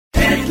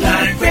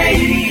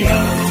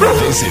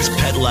This is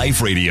Pet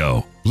Life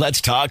Radio.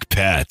 Let's talk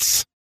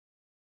pets.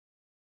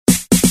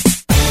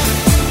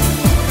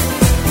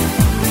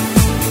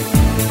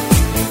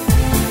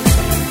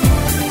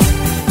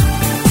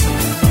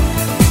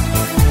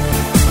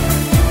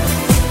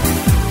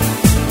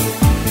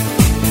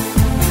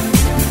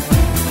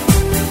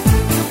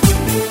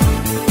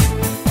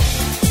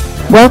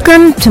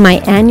 Welcome to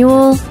my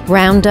annual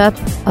roundup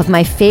of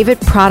my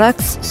favorite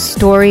products,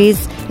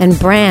 stories, and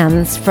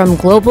brands from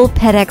Global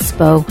Pet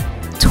Expo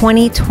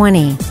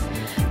 2020.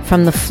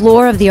 From the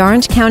floor of the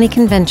Orange County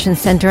Convention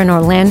Center in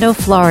Orlando,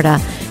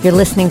 Florida, you're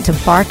listening to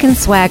Bark and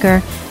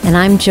Swagger, and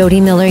I'm Jody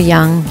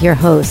Miller-Young, your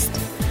host.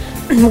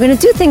 We're going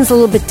to do things a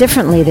little bit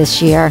differently this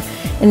year.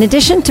 In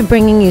addition to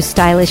bringing you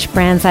stylish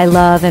brands I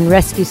love and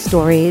rescue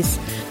stories,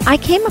 I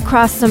came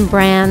across some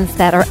brands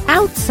that are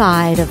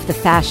outside of the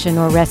fashion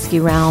or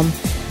rescue realm,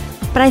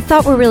 but I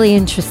thought were really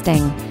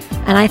interesting,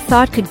 and I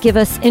thought could give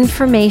us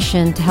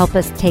information to help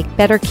us take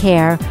better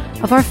care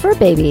of our fur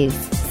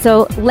babies.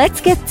 So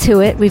let's get to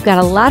it. We've got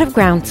a lot of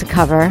ground to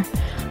cover.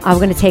 I'm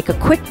going to take a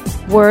quick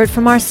word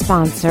from our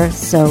sponsor,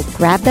 so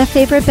grab that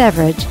favorite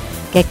beverage,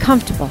 get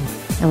comfortable,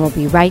 and we'll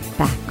be right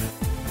back.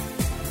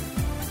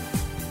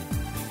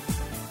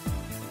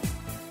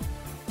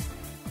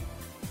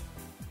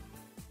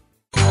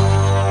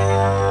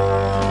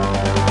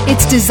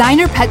 It's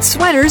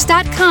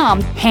DesignerPetSweaters.com.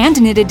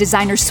 Hand-knitted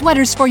designer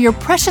sweaters for your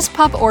precious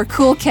pup or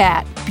cool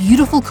cat.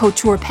 Beautiful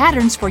couture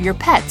patterns for your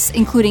pets,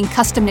 including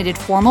custom-knitted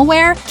formal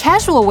wear,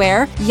 casual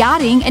wear,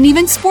 yachting, and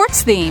even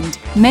sports-themed.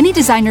 Many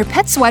designer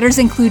pet sweaters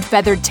include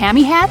feathered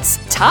tammy hats,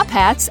 top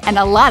hats, and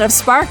a lot of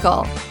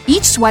sparkle.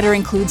 Each sweater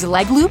includes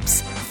leg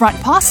loops, front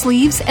paw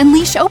sleeves, and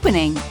leash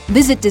opening.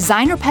 Visit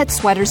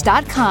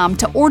DesignerPetSweaters.com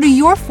to order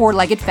your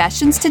four-legged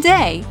fashions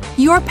today.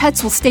 Your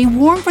pets will stay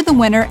warm for the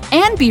winter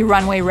and be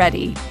runway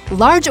ready.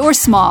 Large or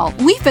small,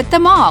 we fit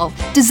them all.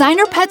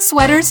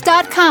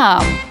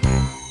 DesignerPetSweaters.com.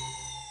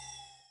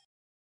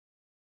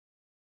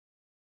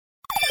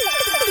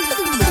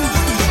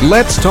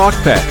 Let's Talk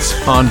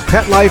Pets on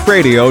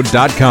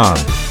PetLifeRadio.com.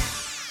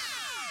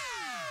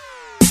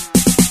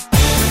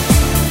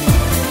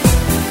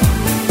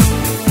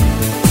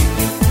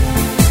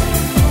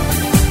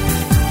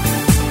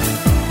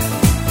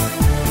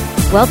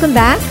 Welcome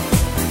back.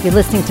 You're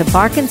listening to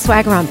Bark and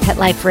Swagger on Pet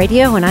Life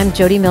Radio, and I'm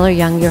Jody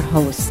Miller-Young, your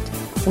host.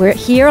 We're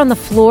here on the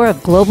floor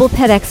of Global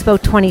Pet Expo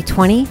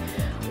 2020,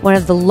 one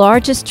of the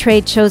largest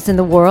trade shows in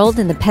the world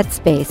in the pet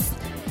space.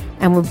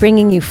 And we're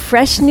bringing you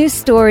fresh new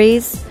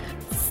stories,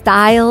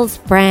 styles,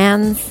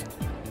 brands,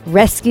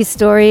 rescue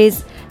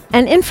stories,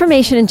 and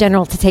information in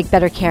general to take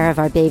better care of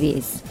our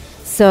babies.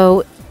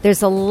 So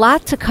there's a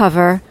lot to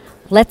cover.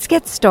 Let's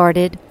get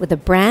started with a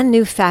brand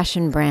new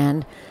fashion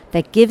brand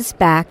that gives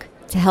back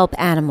to help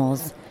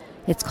animals.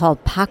 It's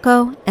called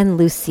Paco and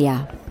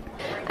Lucia.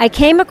 I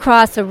came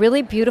across a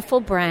really beautiful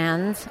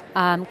brand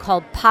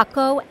called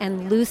Paco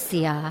and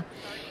Lucia,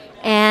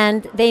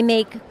 and they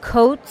make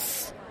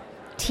coats,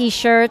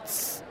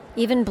 T-shirts,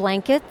 even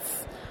blankets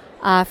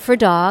for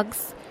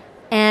dogs.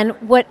 And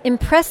what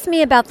impressed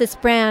me about this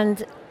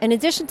brand, in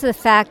addition to the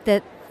fact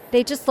that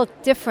they just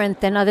look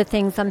different than other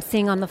things I'm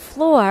seeing on the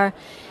floor,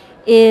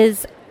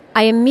 is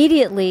I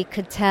immediately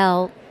could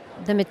tell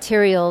the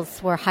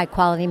materials were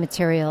high-quality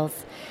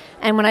materials.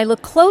 And when I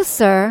look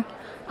closer,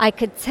 I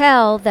could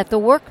tell that the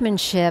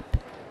workmanship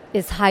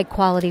is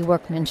high-quality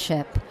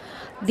workmanship.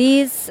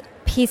 These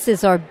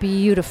pieces are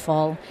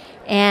beautiful,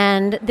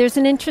 and there's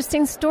an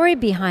interesting story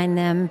behind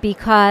them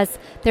because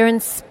they're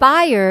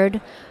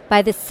inspired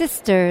by the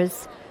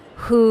sisters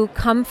who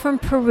come from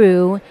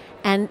Peru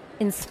and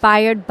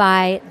inspired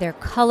by their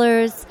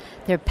colors,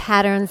 their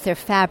patterns, their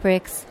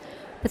fabrics,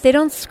 but they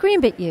don't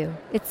scream at you.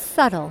 It's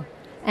subtle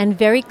and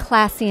very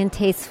classy and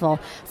tasteful.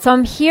 So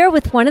I'm here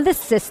with one of the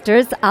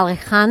sisters,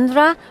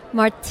 Alejandra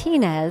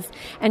Martinez,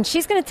 and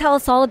she's going to tell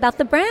us all about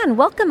the brand.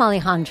 Welcome,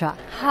 Alejandra.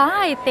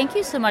 Hi, thank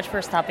you so much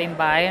for stopping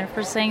by and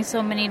for saying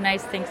so many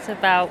nice things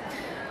about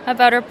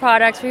our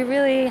products. We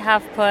really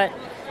have put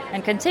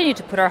and continue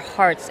to put our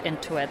hearts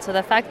into it. So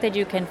the fact that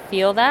you can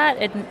feel that,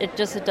 it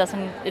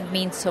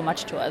means so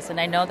much to us. And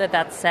I know that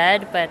that's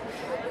said, but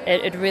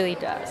it really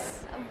does.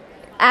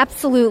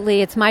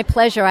 Absolutely. It's my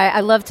pleasure.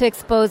 I love to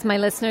expose my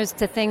listeners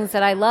to things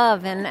that I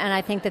love, and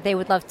I think that they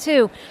would love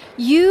too.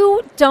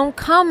 You don't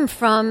come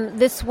from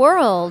this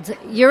world.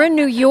 You're a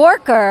New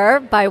Yorker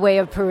by way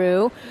of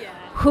Peru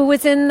who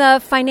was in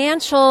the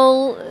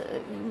financial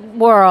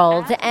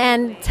world.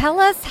 And tell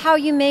us how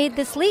you made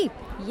this leap.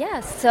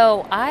 Yes,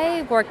 so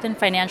I worked in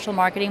financial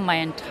marketing my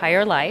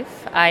entire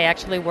life. I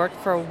actually worked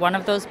for one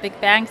of those big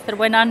banks that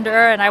went under,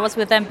 and I was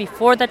with them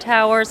before the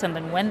towers, and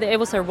then when it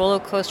was a roller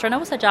coaster, and it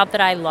was a job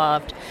that I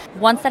loved.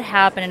 Once that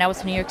happened and I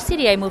was in New York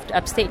City, I moved to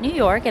upstate New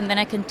York, and then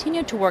I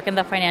continued to work in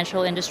the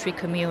financial industry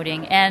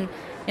commuting. And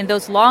in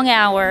those long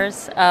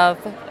hours of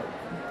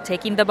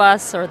taking the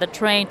bus or the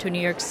train to New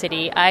York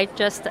City, I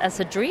just, as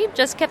a dream,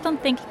 just kept on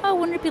thinking, oh,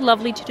 wouldn't it be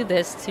lovely to do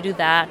this, to do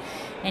that?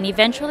 And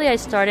eventually I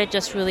started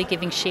just really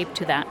giving shape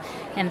to that.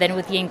 And then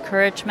with the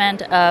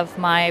encouragement of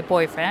my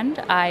boyfriend,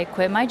 I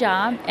quit my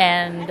job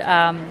and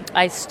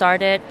I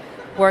started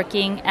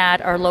working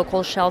at our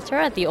local shelter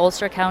at the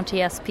Ulster County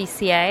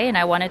SPCA, and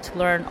I wanted to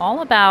learn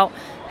all about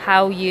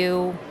how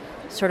you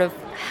sort of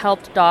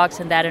helped dogs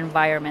in that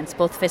environment,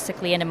 both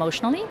physically and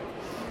emotionally.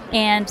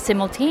 And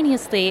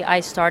simultaneously, I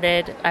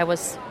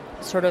was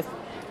sort of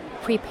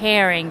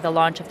preparing the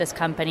launch of this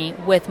company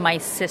with my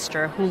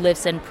sister who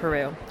lives in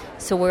Peru.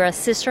 So we're a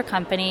sister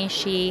company.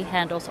 She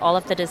handles all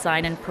of the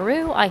design in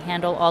Peru. I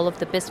handle all of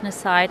the business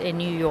side in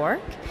New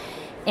York.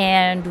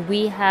 And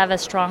we have a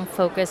strong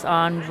focus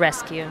on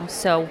rescue.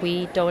 So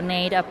we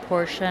donate a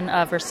portion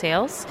of our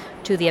sales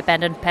to the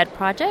Abandoned Pet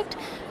Project.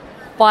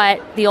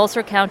 But the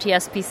Ulster County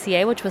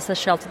SPCA, which was a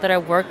shelter that I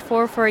worked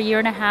for a year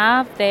and a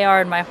half, they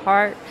are in my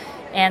heart.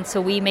 And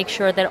so we make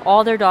sure that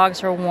all their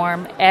dogs are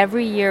warm.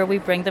 Every year we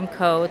bring them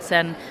coats.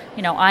 And,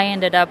 I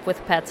ended up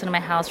with pets in my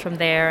house from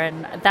there.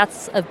 And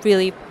that's a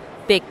really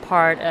big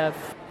part of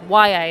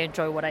why I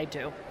enjoy what I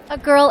do. A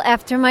girl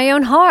after my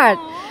own heart.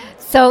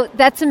 So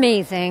that's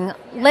amazing.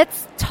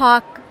 Let's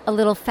talk a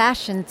little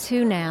fashion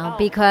too now,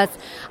 because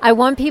I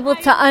want people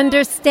to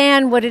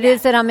understand what it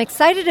is that I'm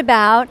excited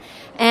about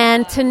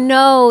and to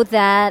know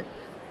that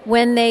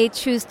when they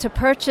choose to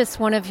purchase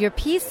one of your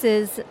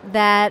pieces,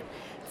 that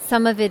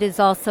some of it is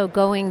also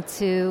going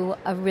to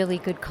a really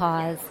good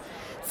cause.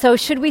 So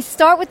should we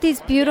start with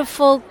these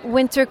beautiful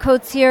winter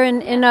coats here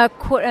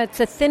it's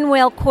a thin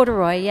whale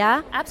corduroy,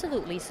 yeah?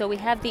 Absolutely. So we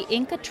have the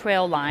Inca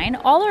Trail line.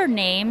 All our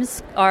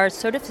names are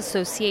sort of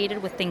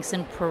associated with things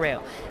in Peru.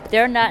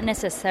 They're not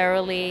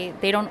necessarily,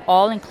 they don't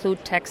all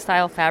include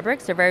textile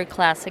fabrics. They're very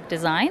classic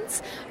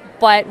designs.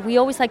 But we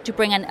always like to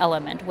bring an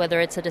element, whether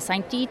it's a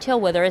design detail,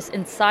 whether it's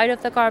inside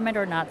of the garment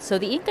or not. So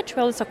the Inca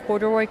Trail is a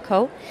corduroy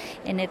coat,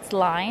 and it's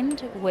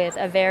lined with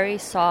a very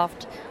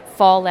soft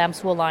fall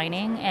lamb's wool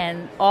lining,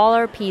 and all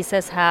our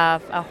pieces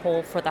have a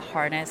hole for the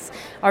harness.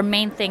 Our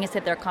main thing is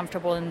that they're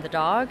comfortable in the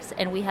dogs,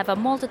 and we have a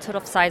multitude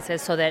of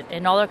sizes so that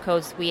in all our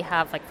coats we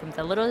have like from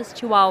the littlest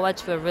Chihuahua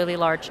to a really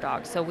large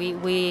dog. So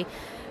we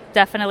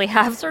definitely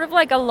have sort of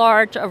like a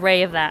large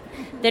array of that.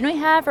 Then we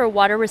have our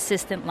water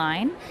resistant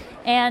line,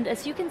 and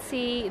as you can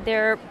see,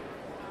 they're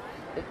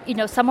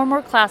some are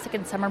more classic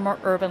and some are more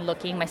urban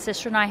looking. My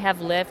sister and I have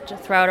lived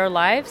throughout our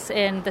lives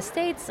in the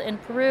States, in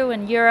Peru,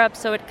 and Europe,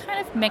 so it kind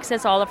of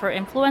mixes all of our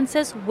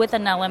influences with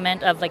an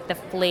element of like the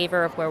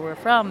flavor of where we're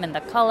from and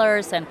the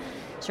colors and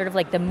sort of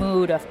like the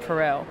mood of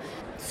Peru.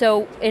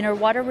 So in our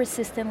water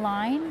resistant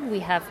line,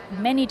 we have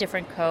many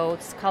different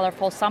coats,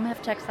 colorful. Some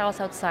have textiles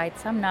outside,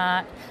 some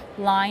not,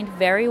 lined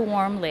very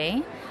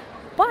warmly.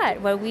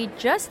 But what we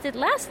just did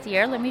last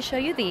year, let me show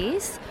you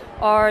these,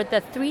 are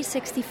the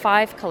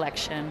 365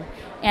 collection.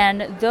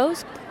 And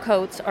those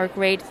coats are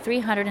great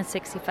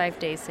 365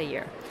 days a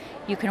year.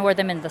 You can wear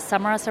them in the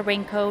summer as a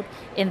raincoat.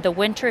 In the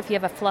winter, if you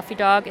have a fluffy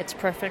dog, it's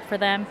perfect for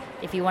them.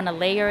 If you want to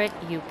layer it,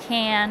 you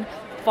can.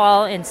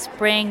 Fall and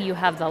spring, you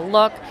have the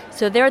look.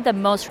 So they're the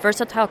most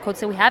versatile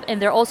coats that we have,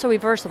 and they're also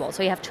reversible.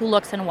 So you have two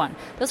looks in one.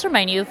 Those are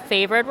my new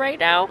favorite right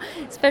now,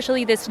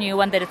 especially this new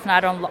one that it's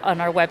not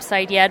on our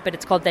website yet, but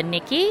it's called the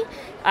Nikki.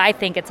 I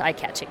think it's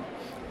eye-catching.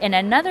 And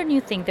another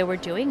new thing that we're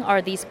doing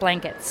are these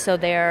blankets. So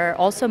they're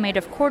also made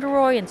of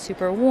corduroy and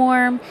super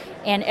warm,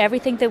 and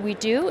everything that we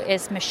do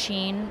is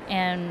machine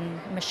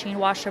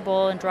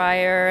washable and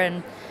dryer,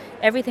 and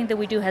everything that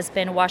we do has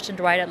been washed and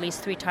dried at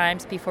least 3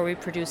 times before we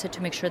produce it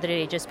to make sure that it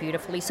ages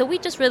beautifully. So we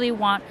just really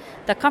want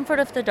the comfort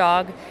of the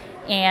dog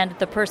and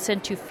the person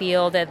to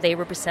feel that they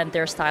represent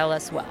their style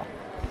as well.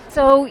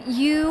 So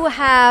you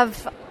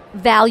have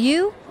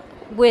value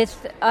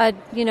with a,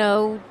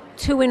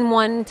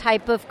 2-in-1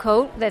 type of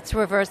coat that's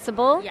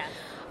reversible. Yes.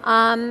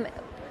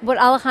 What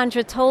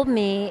Alejandra told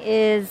me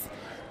is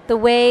the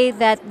way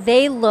that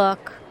they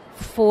look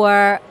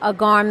for a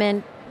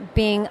garment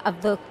being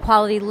of the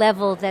quality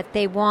level that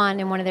they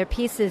want in one of their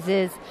pieces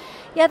is,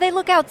 they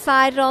look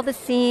outside at all the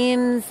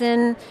seams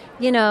and,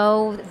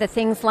 the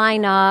things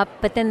line up,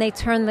 but then they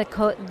turn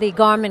the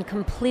garment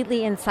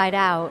completely inside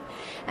out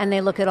and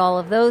they look at all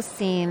of those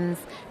seams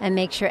and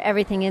make sure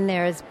everything in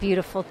there is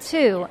beautiful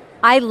too.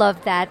 I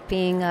love that,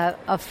 being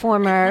a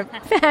former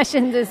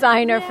fashion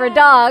designer for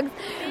dogs,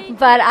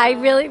 but I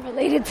really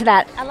related to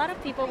that. A lot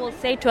of people will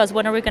say to us,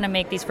 when are we going to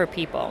make these for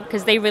people?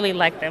 Because they really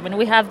like them. And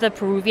we have the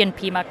Peruvian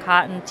Pima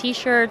cotton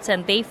t-shirts,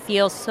 and they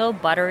feel so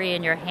buttery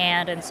in your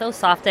hand and so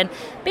soft. And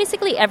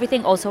basically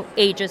everything also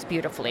ages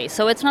beautifully.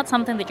 So it's not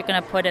something that you're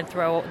going to put and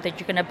throw, that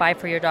you're going to buy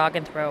for your dog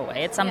and throw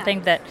away. It's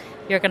something that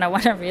you're going to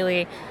want to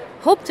really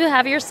hope to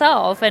have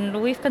yourself.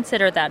 And we've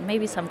considered that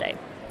maybe someday.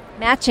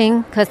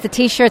 Matching, because the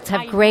t-shirts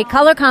have great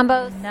color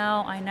combos.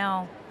 No, I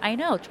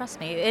know. Trust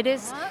me, it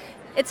is.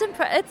 It's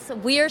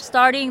we are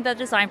starting the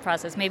design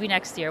process. Maybe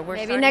next year.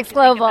 Maybe next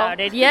global. About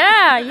it.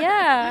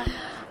 Yeah.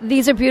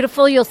 These are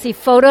beautiful. You'll see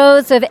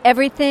photos of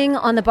everything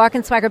on the Bark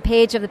and Swagger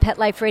page of the Pet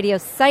Life Radio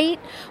site.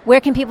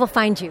 Where can people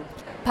find you?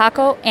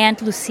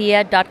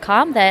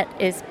 PacoAndLucia.com.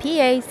 That is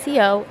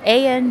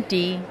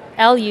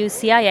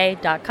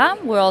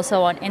PacoAndLucia.com. We're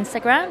also on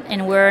Instagram,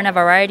 and we're in a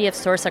variety of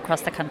stores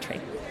across the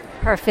country.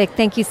 Perfect.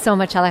 Thank you so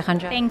much,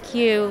 Alejandra. Thank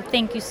you.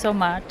 Thank you so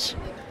much.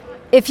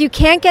 If you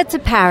can't get to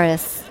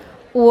Paris,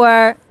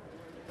 or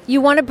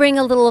you want to bring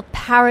a little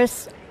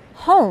Paris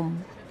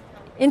home,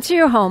 into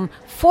your home,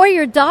 for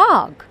your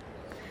dog,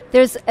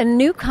 there's a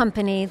new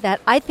company that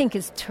I think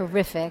is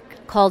terrific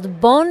called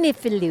Bon et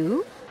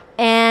Filou,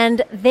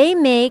 and they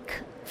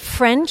make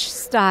French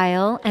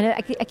style, and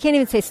I can't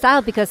even say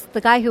style because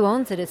the guy who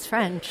owns it is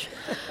French,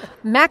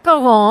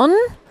 macaron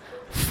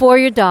for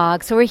your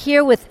dog. So we're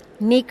here with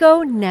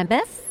Nico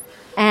Nemes,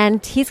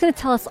 and he's going to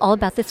tell us all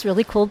about this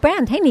really cool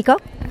brand. Hey, Nico.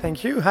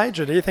 Thank you. Hi,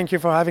 Judy. Thank you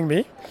for having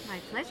me. My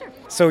pleasure.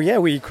 So, yeah,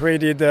 we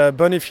created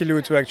Bon et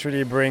Filou to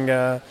actually bring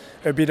a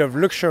bit of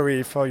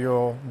luxury for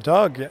your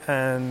dog,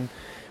 and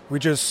we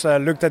just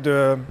looked at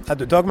the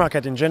dog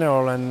market in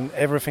general, and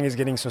everything is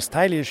getting so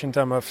stylish in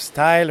terms of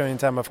style and in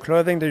terms of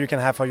clothing that you can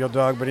have for your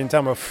dog. But in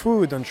terms of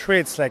food and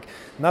treats, like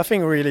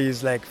nothing really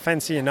is like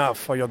fancy enough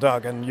for your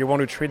dog, and you want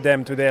to treat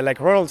them to their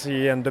like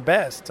royalty and the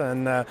best.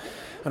 And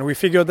we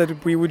figured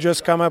that we would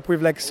just come up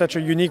with like such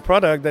a unique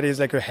product that is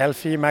like a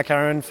healthy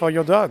macaron for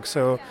your dog.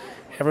 So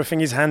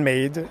everything is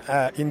handmade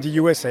in the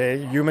USA,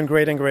 human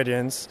grade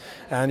ingredients,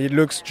 and it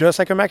looks just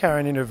like a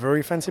macaron in a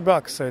very fancy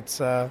box. So it's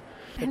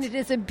and it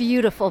is a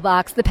beautiful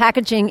box. The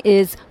packaging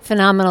is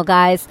phenomenal,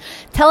 guys.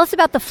 Tell us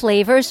about the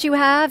flavors you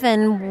have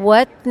and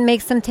what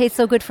makes them taste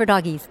so good for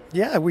doggies.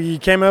 Yeah, we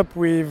came up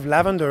with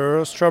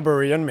lavender,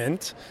 strawberry, and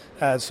mint.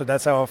 So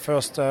that's our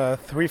first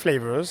 3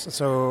 flavors.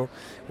 So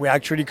we're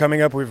actually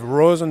coming up with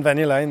rose and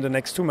vanilla in the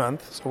next 2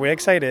 months. So we're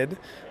excited.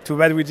 Too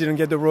bad we didn't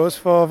get the rose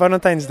for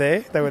Valentine's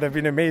Day. That would have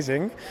been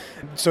amazing.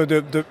 So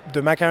the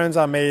macarons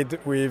are made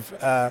with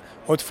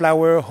oat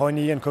flour,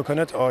 honey, and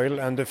coconut oil.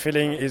 And the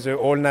filling is an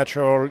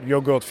all-natural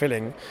yogurt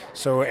filling.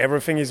 So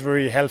everything is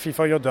very healthy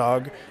for your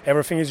dog.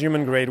 Everything is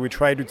human grade. We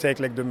try to take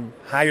like the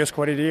highest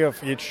quality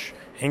of each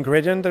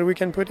ingredient that we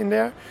can put in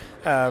there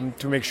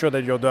to make sure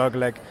that your dog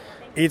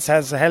eats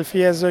as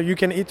healthy as you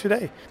can eat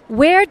today.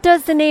 Where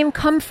does the name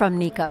come from,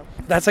 Nico?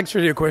 That's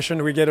actually a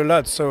question we get a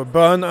lot. So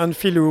Bon and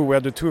Filou were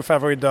the 2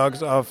 favorite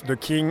dogs of the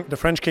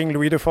French king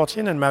Louis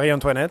XIV and Marie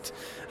Antoinette,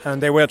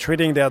 and they were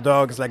treating their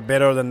dogs like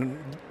better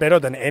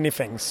than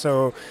anything.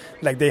 So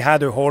like they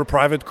had a whole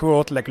private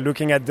court, like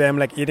looking at them,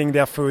 like eating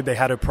their food. They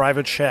had a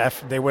private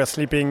chef. They were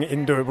sleeping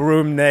in the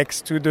room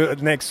next to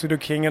the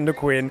king and the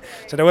queen.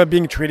 So they were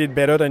being treated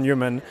better than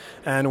human.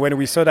 And when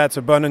we saw that,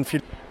 so Bon and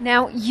Filou.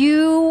 Now,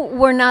 you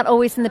were not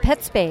always in the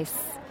pet space.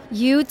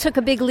 You took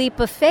a big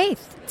leap of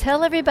faith.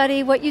 Tell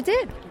everybody what you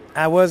did.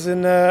 I was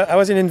in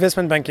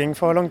investment banking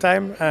for a long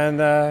time, and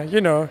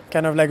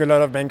kind of like a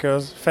lot of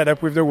bankers, fed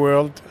up with the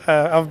world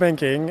of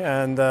banking.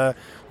 And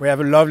we have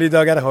a lovely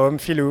dog at home,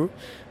 Filou.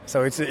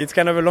 So it's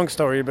kind of a long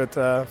story, but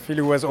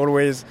Filou was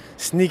always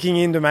sneaking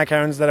in the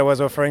macarons that I was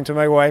offering to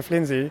my wife,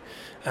 Lindsay,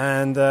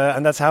 and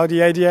that's how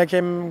the idea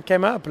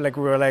came up. Like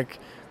we were like,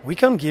 we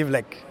can't give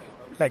like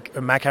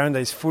a macaron that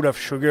is full of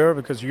sugar,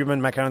 because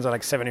human macarons are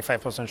like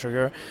 75%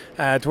 sugar,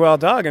 to our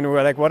dog. And we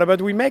were like, what about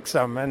we make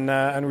some?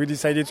 And we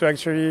decided to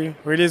actually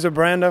release a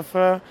brand of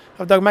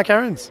dog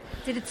macarons.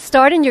 Did it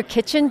start in your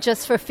kitchen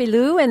just for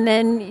Filou, and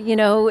then,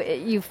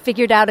 you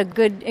figured out a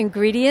good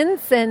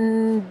ingredients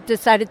and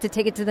decided to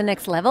take it to the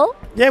next level?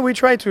 Yeah, we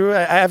try to.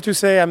 I have to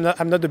say I'm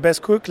not the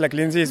best cook. Like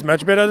Lindsay is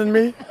much better than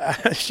me.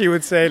 She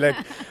would say, like,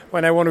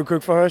 when I want to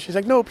cook for her, she's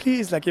like, no,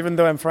 please, like, even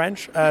though I'm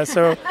French.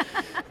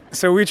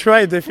 So we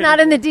tried.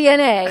 Not in the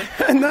DNA.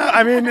 No,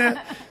 I mean,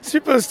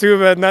 supposed to,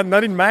 but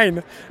not in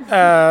mine.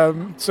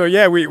 So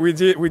yeah, we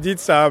did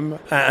some,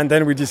 and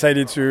then we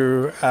decided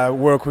to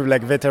work with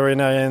like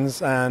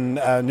veterinarians and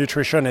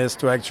nutritionists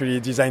to actually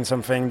design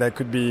something that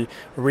could be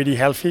really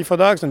healthy for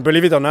dogs. And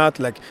believe it or not,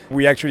 like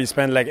we actually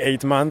spent like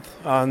 8 months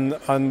on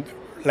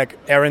like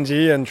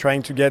R&D and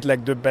trying to get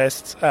like the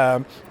best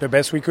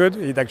we could.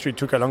 It actually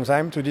took a long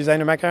time to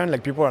design a macaron.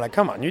 Like people are like,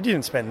 come on, you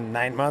didn't spend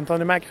 9 months on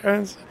the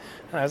macarons.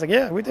 And I was like,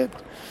 yeah, we did.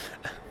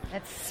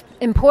 That's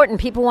important.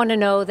 People want to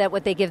know that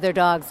what they give their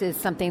dogs is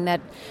something that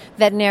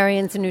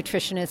veterinarians and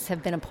nutritionists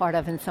have been a part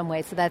of in some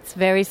way. So that's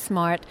very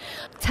smart.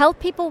 Tell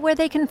people where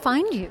they can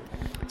find you.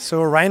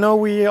 So right now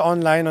we're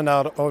online on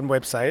our own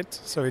website.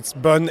 So it's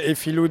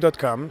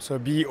bonetfilou.com. So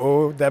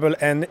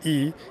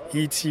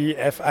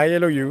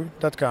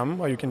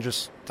BONNEETFILOU.com. Or you can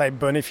just type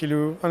Bon et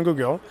Filou on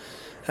Google.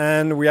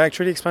 And we're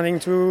actually expanding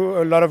to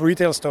a lot of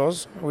retail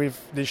stores with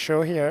this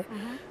show here,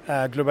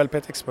 Global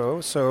Pet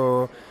Expo.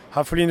 So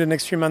hopefully in the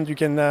next few months you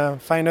can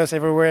find us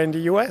everywhere in the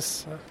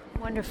US.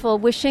 Wonderful.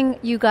 Wishing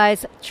you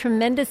guys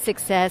tremendous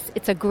success.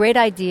 It's a great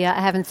idea.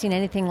 I haven't seen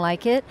anything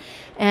like it.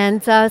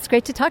 And it's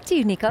great to talk to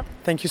you, Nico.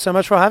 Thank you so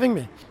much for having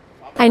me.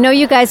 I know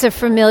you guys are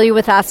familiar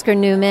with Oscar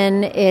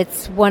Newman.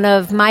 It's one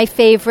of my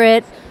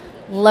favorite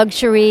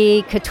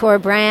luxury couture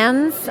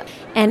brands.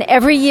 And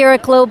every year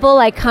at Global,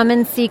 I come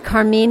and see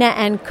Carmina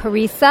and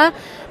Carissa,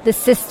 the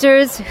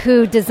sisters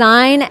who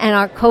design and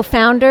are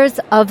co-founders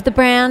of the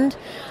brand.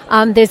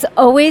 There's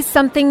always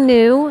something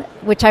new,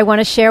 which I want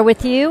to share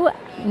with you.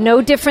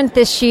 No different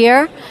this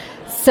year.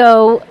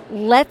 So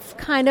let's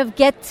kind of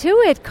get to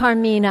it,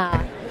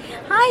 Carmina.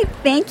 Hi,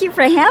 thank you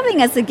for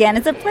having us again.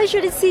 It's a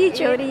pleasure to see you,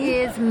 Jody.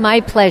 It is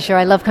my pleasure.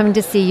 I love coming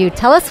to see you.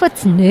 Tell us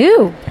what's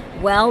new.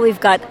 Well, we've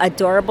got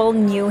adorable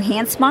new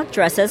hand smock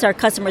dresses. Our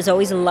customers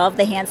always love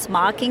the hand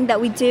smocking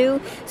that we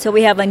do. So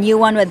we have a new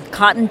one with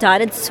cotton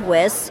dotted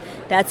Swiss.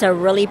 That's a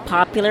really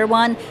popular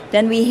one.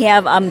 Then we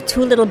have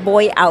 2 little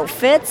boy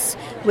outfits,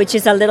 which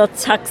is a little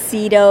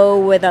tuxedo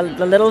with a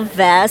little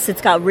vest.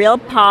 It's got real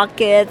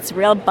pockets,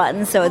 real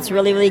buttons, so it's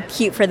really, really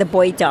cute for the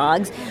boy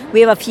dogs.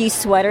 We have a few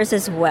sweaters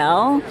as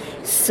well.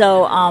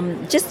 So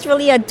just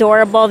really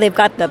adorable. They've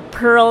got the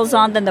pearls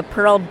on them, the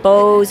pearl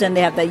bows, and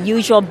they have the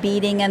usual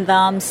beading in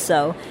them.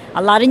 So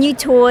a lot of new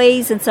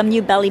toys and some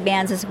new belly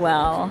bands as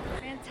well.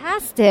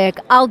 Fantastic.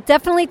 I'll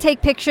definitely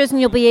take pictures, and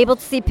you'll be able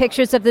to see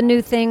pictures of the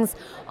new things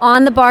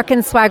on the Bark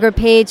and Swagger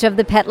page of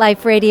the Pet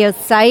Life Radio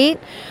site.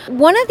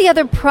 One of the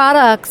other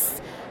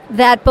products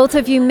that both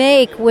of you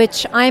make,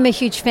 which I'm a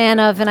huge fan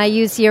of and I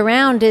use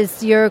year-round,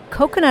 is your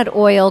coconut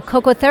oil,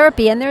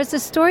 Cocotherapy, and there's a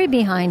story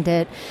behind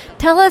it.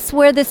 Tell us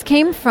where this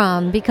came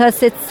from,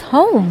 because it's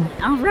home.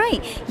 All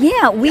right.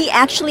 Yeah, we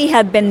actually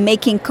have been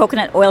making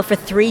coconut oil for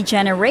 3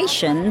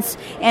 generations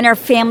in our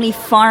family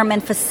farm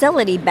and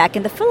facility back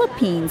in the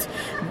Philippines.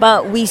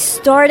 But we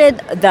started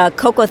the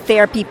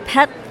Cocotherapy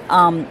pet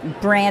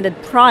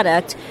branded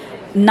product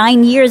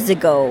 9 years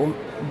ago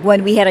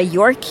when we had a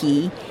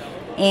Yorkie,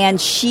 and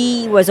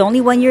she was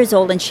only 1 year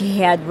old and she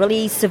had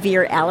really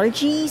severe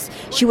allergies.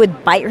 She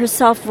would bite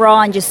herself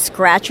raw and just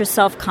scratch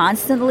herself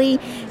constantly,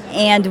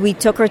 and we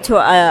took her to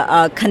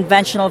a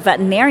conventional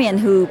veterinarian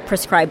who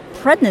prescribed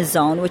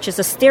prednisone, which is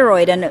a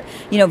steroid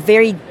and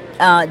very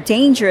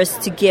dangerous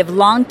to give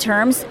long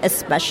terms,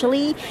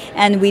 especially,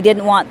 and we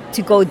didn't want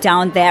to go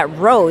down that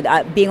road,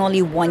 being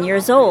only 1 year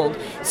old.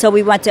 So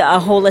we went to a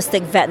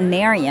holistic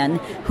veterinarian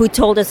who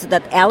told us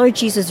that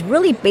allergies is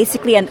really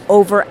basically an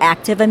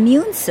overactive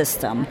immune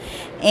system.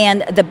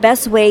 And the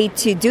best way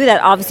to do that,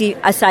 obviously,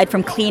 aside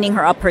from cleaning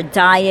her up her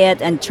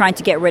diet and trying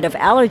to get rid of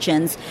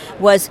allergens,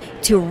 was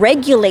to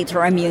regulate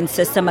her immune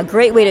system. A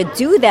great way to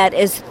do that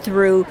is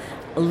through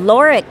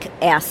lauric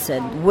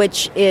acid,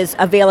 which is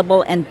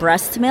available in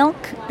breast milk.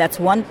 That's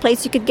one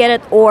place you could get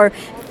it, or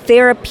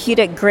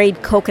therapeutic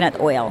grade coconut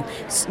oil,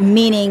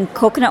 meaning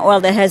coconut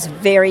oil that has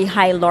very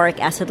high lauric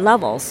acid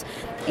levels.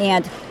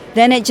 And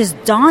then it just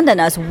dawned on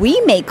us, we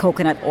make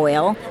coconut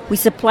oil. We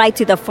supply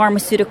to the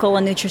pharmaceutical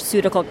and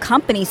nutraceutical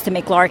companies to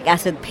make lauric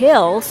acid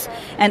pills,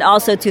 and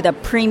also to the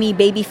preemie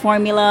baby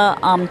formula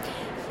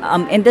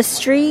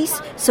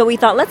industries. So we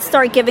thought, let's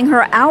start giving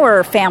her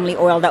our family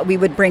oil that we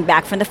would bring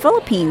back from the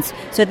Philippines.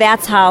 So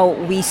that's how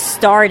we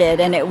started,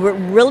 and it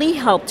really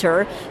helped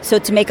her. So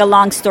to make a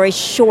long story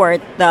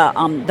short,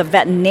 the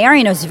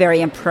veterinarian was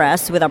very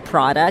impressed with our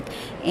product,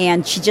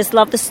 and she just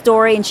loved the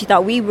story, and she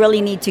thought we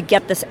really need to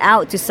get this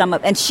out to some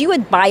of, and she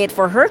would buy it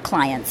for her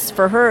clients,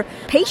 for her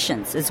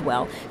patients as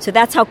well. So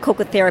that's how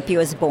Cocotherapy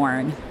was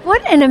born.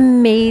 What an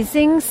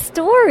amazing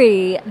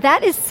story.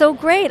 That is so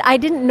great. I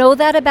didn't know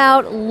that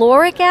about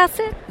lauric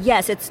acid.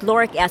 Yes, it's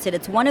lauric acid.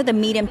 It's one of the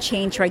medium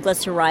chain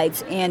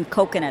triglycerides in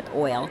coconut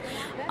oil.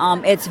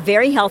 It's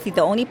very healthy.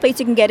 The only place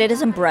you can get it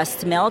is in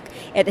breast milk.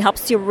 It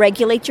helps to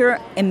regulate your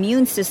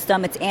immune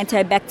system. It's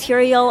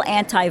antibacterial,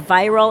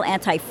 antiviral,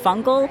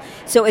 antifungal.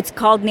 So it's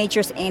called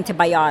nature's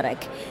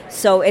antibiotic.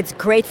 So it's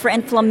great for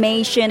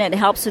inflammation. It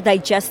helps with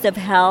digestive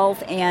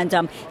health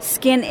and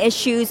skin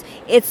issues.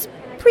 It's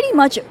pretty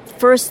much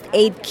first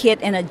aid kit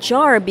in a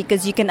jar,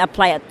 because you can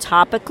apply it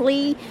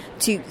topically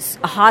to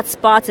hot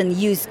spots and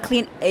use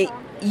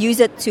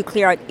it to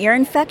clear out ear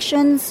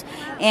infections,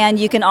 and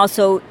you can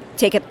also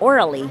take it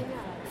orally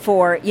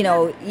for,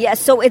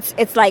 so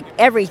it's like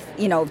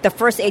the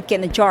first aid kit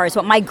in a jar is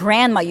what my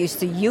grandma used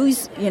to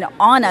use,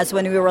 on us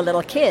when we were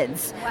little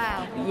kids.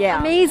 Wow. Yeah.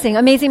 Amazing.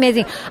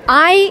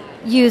 I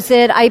use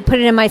it. I put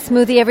it in my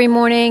smoothie every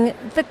morning.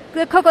 The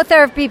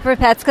Cocotherapy for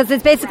pets, because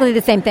it's basically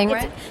the same thing,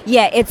 right?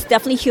 It's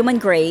definitely human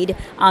grade.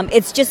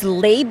 It's just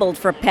labeled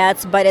for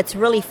pets, but it's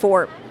really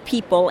for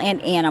people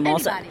and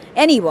animals.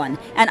 Anyone.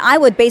 And I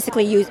would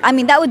basically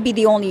that would be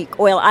the only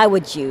oil I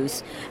would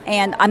use.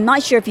 And I'm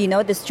not sure if you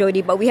know this,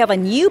 Jody, but we have a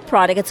new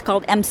product. It's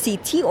called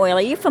MCT oil.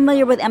 Are you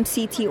familiar with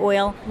MCT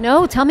oil?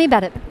 No, tell me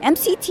about it.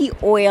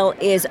 MCT oil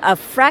is a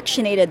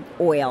fractionated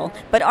oil,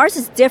 but ours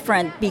is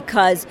different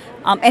because,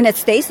 and it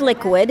stays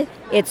liquid,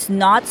 it's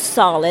not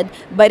solid,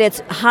 but it's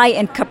high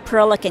in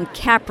caprylic and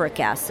capric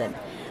acid.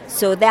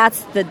 So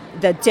that's the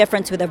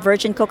difference with a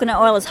virgin coconut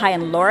oil is high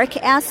in lauric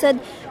acid.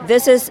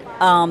 This is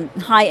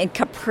high in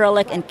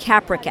caprylic and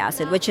capric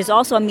acid, which is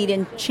also a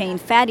medium chain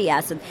fatty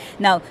acid.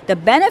 Now, the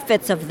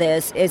benefits of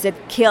this is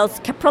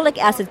caprylic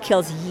acid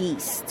kills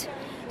yeast.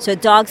 So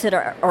dogs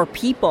or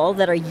people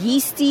that are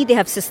yeasty, they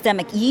have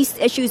systemic yeast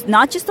issues,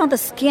 not just on the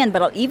skin,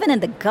 but even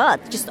in the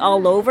gut, just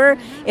all over.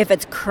 If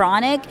it's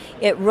chronic,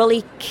 it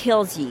really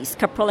kills yeast.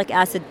 Caprylic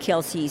acid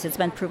kills yeast. It's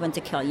been proven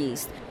to kill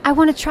yeast. I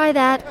want to try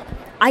that.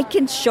 I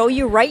can show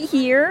you right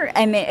here.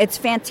 I mean, it's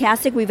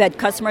fantastic. We've had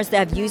customers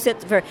that have used it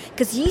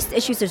because yeast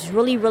issues is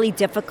really, really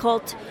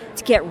difficult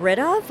to get rid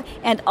of,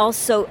 and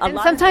also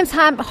sometimes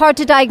hard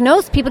to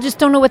diagnose. People just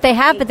don't know what they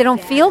have, but they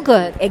don't feel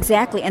good.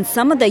 Exactly, and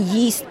some of the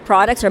yeast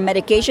products or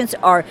medications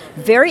are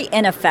very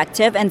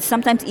ineffective and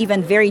sometimes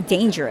even very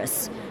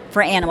dangerous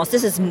for animals.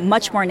 This is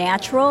much more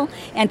natural,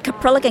 and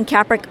caprylic and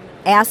capric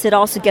acid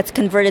also gets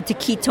converted to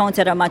ketones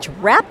at a much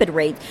rapid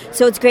rate.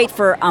 So it's great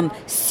for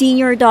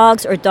senior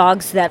dogs or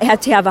dogs that have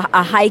to have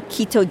a high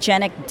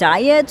ketogenic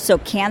diet, so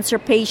cancer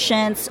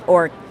patients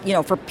or,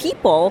 for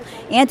people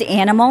and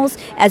animals,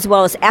 as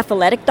well as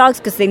athletic dogs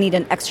because they need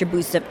an extra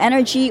boost of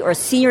energy, or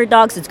senior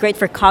dogs. It's great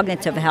for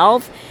cognitive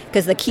health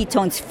because the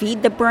ketones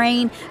feed the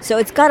brain. So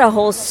it's got a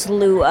whole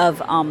slew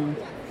of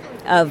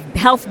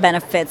health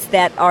benefits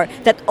that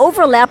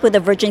overlap with the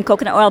virgin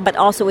coconut oil, but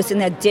also is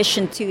in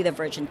addition to the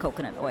virgin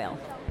coconut oil.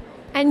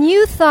 And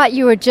you thought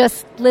you were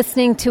just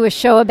listening to a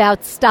show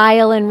about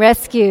style and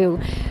rescue.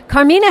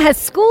 Carmina has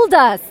schooled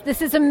us.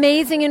 This is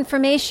amazing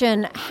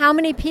information. How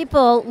many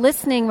people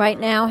listening right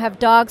now have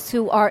dogs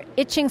who are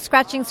itching,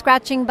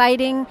 scratching,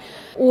 biting,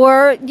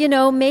 or,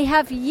 may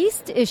have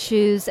yeast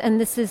issues?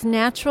 And this is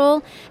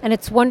natural and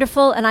it's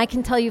wonderful. And I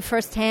can tell you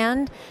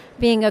firsthand,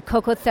 being a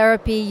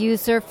Cocotherapy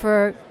user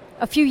for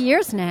a few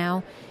years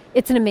now,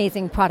 it's an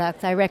amazing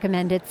product. I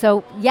recommend it.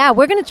 So,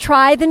 we're going to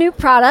try the new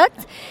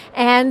product,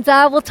 and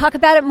we'll talk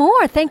about it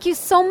more. Thank you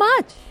so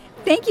much.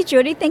 Thank you,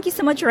 Jody. Thank you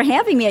so much for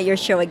having me at your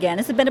show again.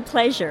 It's been a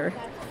pleasure.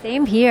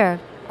 Same here.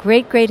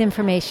 Great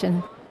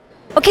information.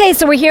 Okay,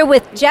 so we're here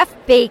with Jeff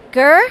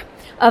Baker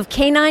of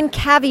Canine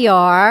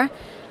Caviar.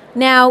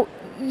 Now,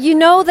 you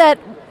know that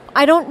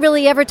I don't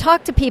really ever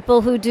talk to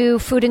people who do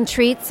food and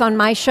treats on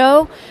my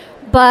show,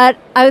 but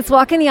I was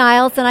walking the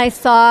aisles and I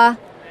saw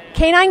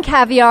Canine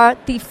Caviar,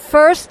 the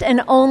first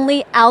and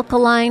only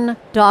alkaline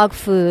dog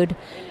food.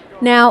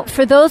 Now,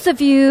 for those of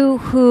you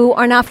who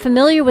are not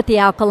familiar with the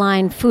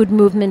alkaline food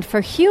movement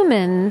for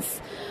humans,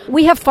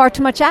 we have far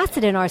too much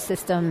acid in our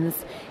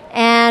systems.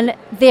 And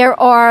there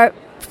are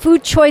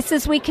food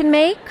choices we can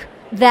make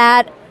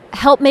that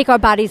help make our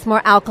bodies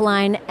more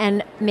alkaline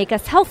and make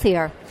us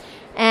healthier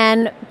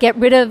and get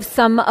rid of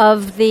some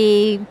of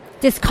the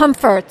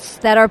discomforts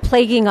that are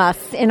plaguing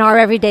us in our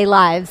everyday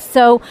lives.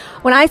 So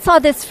when I saw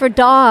this for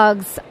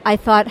dogs, I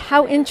thought,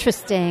 how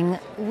interesting.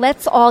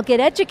 Let's all get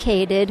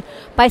educated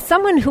by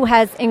someone who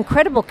has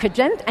incredible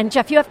credentials. And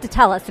Jeff, you have to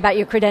tell us about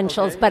your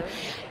credentials, but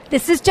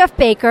this is Jeff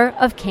Baker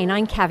of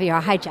Canine Caviar.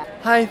 Hi, Jeff.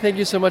 Hi, thank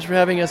you so much for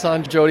having us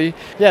on, Jody.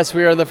 Yes,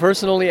 we are the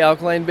first and only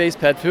alkaline-based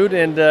pet food,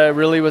 and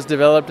really was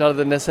developed out of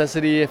the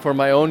necessity for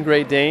my own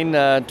Great Dane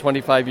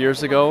 25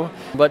 years ago.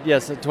 But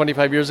yes,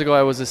 25 years ago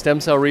I was a stem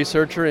cell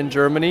researcher in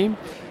Germany,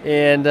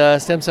 and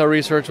stem cell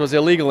research was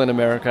illegal in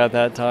America at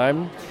that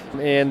time.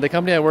 And the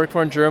company I worked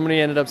for in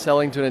Germany ended up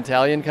selling to an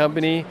Italian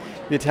company.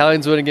 The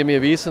Italians wouldn't give me a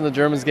visa, and the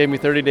Germans gave me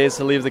 30 days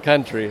to leave the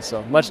country.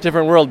 So much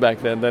different world back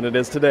then than it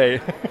is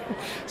today.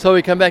 So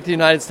we come back to the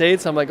United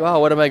States. I'm like, wow,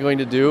 what am I going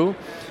to do?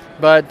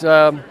 But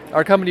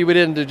our company, we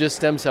didn't do just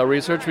stem cell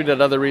research. We did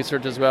other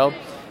research as well.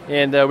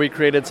 And we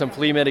created some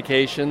flea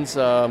medications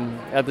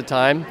at the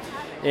time.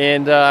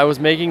 And I was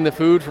making the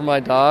food for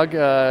my dog,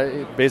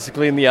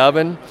 basically in the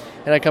oven.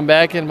 And I come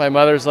back and my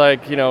mother's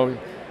like,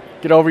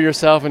 get over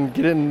yourself and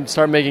get in and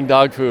start making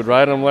dog food,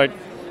 right? And I'm like,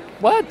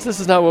 what? This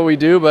is not what we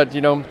do. But,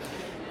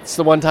 it's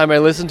the one time I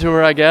listened to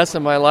her, I guess,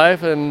 in my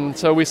life. And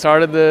so we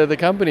started the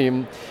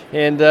company.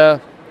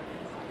 And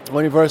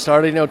when we first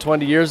started,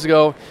 20 years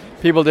ago,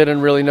 people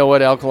didn't really know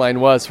what alkaline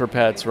was for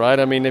pets, right?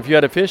 I mean, if you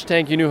had a fish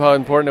tank, you knew how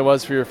important it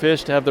was for your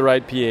fish to have the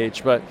right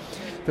pH. But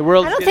the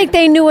world... I don't think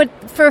they knew it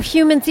for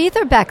humans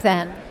either back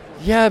then.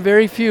 Yeah,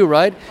 very few,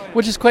 right?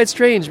 Which is quite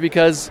strange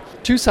because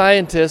two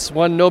scientists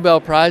won Nobel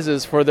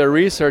Prizes for their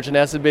research in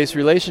acid-base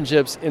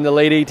relationships in the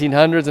late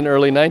 1800s and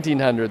early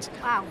 1900s.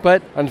 Wow.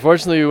 But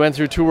unfortunately, we went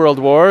through 2 world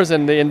wars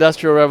and the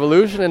Industrial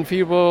Revolution, and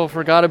people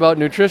forgot about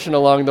nutrition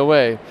along the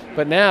way.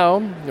 But now,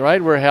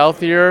 right, we're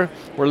healthier,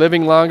 we're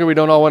living longer, we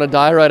don't all want to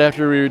die right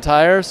after we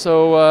retire,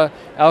 so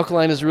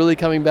alkaline is really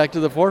coming back to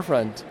the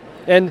forefront.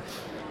 And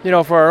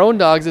for our own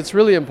dogs, it's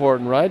really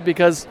important, right?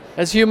 Because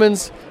as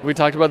humans, we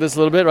talked about this a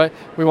little bit, right?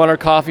 We want our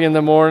coffee in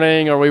the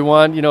morning, or we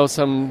want,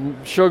 some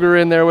sugar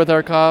in there with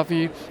our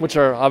coffee, which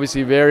are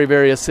obviously very,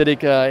 very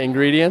acidic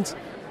ingredients.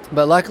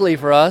 But luckily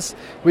for us,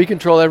 we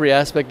control every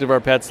aspect of our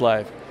pet's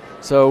life.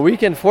 So we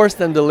can force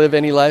them to live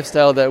any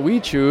lifestyle that we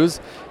choose,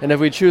 and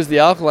if we choose the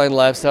alkaline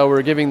lifestyle,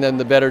 we're giving them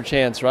the better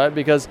chance, right?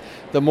 Because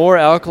the more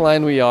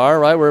alkaline we are,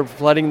 right, we're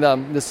flooding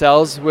the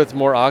cells with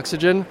more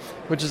oxygen,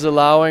 which is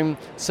allowing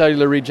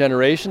cellular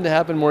regeneration to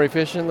happen more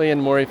efficiently and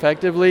more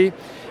effectively,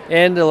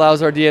 and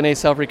allows our DNA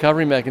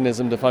self-recovery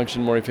mechanism to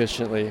function more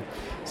efficiently.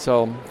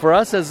 So for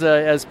us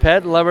as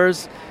pet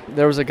lovers,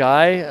 there was a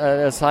guy,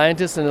 a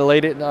scientist in the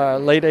late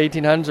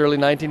 1800s, early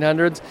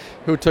 1900s,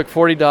 who took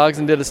 40 dogs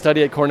and did a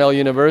study at Cornell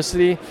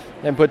University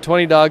and put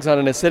 20 dogs on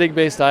an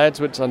acidic-based diet,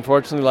 which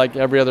unfortunately like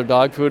every other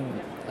dog food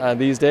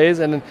these days,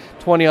 and then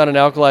 20 on an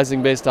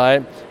alkalizing-based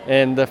diet,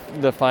 and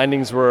the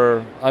findings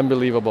were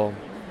unbelievable.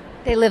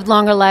 They lived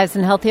longer lives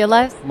and healthier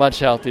lives? Much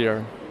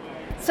healthier.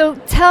 So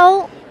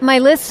tell my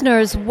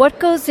listeners what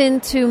goes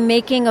into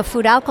making a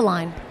food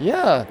alkaline.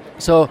 Yeah.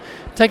 So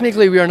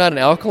technically we are not an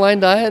alkaline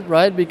diet,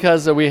 right?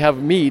 Because we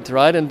have meat,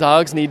 right? And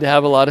dogs need to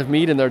have a lot of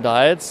meat in their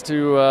diets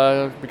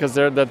because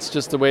that's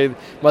just the way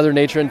Mother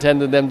Nature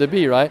intended them to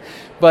be, right?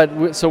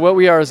 But so what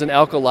we are is an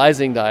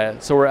alkalizing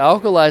diet. So we're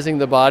alkalizing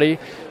the body.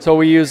 So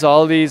we use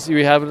all these,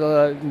 we have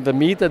the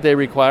meat that they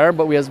require,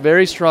 but we have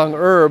very strong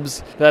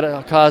herbs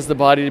that cause the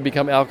body to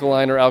become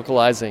alkaline or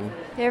alkalizing.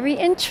 Very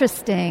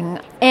interesting.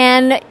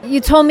 And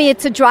you told me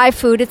it's a dry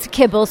food, it's a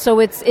kibble, so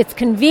it's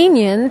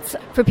convenient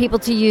for people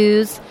to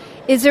use.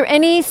 Is there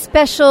any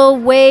special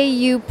way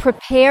you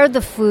prepare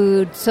the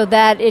food so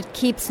that it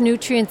keeps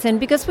nutrients in?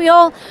 Because we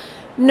all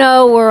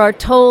know or are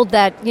told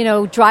that,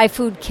 dry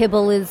food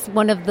kibble is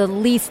one of the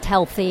least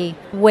healthy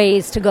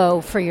ways to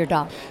go for your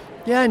dog.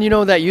 Yeah,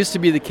 and that used to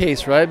be the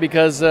case, right?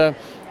 Because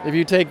if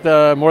you take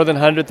the more than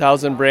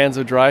 100,000 brands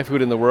of dry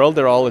food in the world,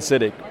 they're all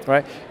acidic,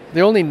 right?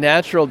 The only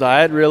natural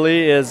diet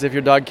really is if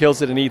your dog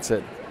kills it and eats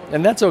it.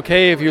 And that's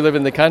okay if you live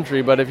in the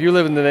country, but if you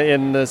live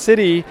in the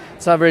city,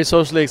 it's not very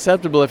socially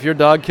acceptable if your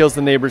dog kills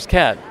the neighbor's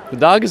cat. The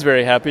dog is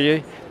very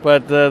happy,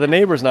 but the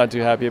neighbor's not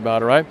too happy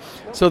about it, right?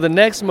 So the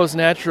next most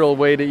natural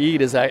way to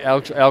eat is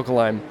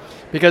alkaline.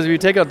 Because if you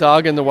take a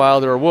dog in the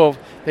wild or a wolf,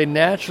 they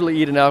naturally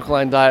eat an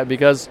alkaline diet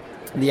because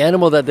the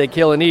animal that they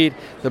kill and eat,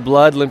 the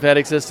blood,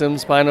 lymphatic system,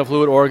 spinal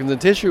fluid, organs,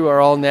 and tissue are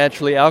all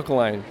naturally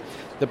alkaline.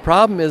 The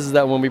problem is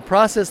that when we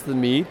process the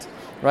meat,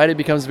 right, it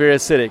becomes very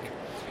acidic.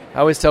 I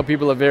always tell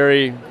people a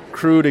very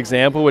crude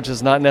example, which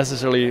is not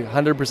necessarily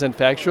 100%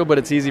 factual, but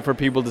it's easy for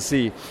people to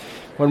see.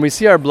 When we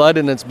see our blood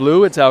and it's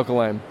blue, it's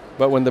alkaline.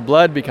 But when the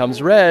blood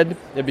becomes red,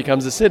 it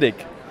becomes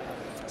acidic.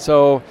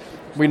 So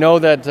we know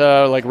that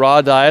like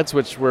raw diets,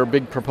 which we're a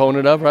big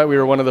proponent of, right? We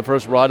were one of the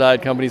first raw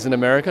diet companies in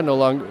America.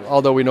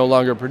 Although we no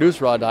longer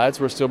produce raw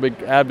diets, we're still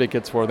big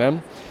advocates for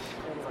them.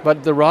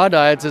 But the raw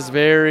diets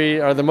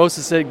are the most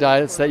acidic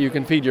diets that you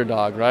can feed your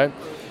dog, right?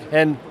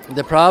 And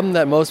the problem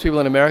that most people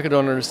in America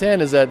don't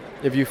understand is that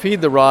if you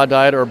feed the raw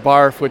diet or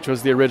BARF, which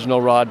was the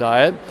original raw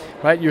diet,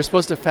 right, you're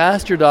supposed to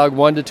fast your dog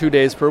 1 to 2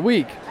 days per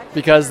week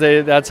because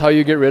that's how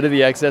you get rid of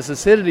the excess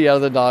acidity out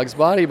of the dog's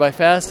body by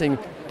fasting.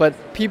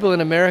 But people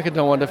in America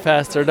don't want to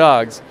fast their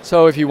dogs.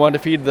 So if you want to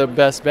feed the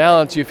best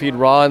balance, you feed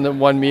raw in the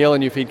one meal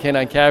and you feed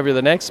canine caviar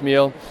the next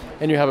meal,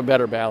 and you have a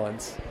better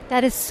balance.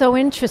 That is so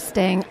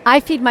interesting.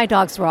 I feed my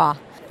dogs raw.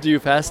 Do you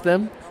fast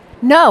them?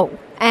 No.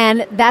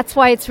 And that's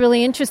why it's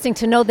really interesting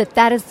to know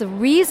that is the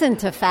reason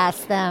to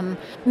fast them.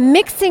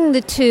 Mixing the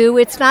two,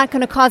 it's not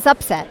going to cause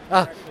upset.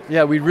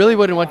 Yeah, we really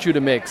wouldn't want you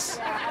to mix.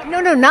 No,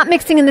 not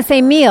mixing in the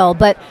same meal,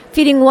 but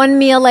feeding one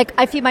meal, like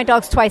I feed my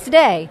dogs twice a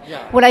day.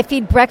 Yeah. Would I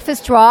feed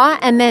breakfast raw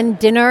and then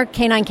dinner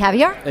canine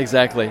caviar?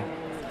 Exactly.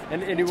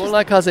 And it will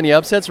not cause any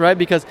upsets, right?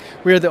 Because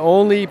we are the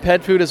only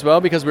pet food as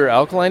well, because we're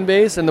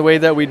alkaline-based, and the way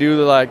that we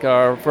do like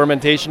our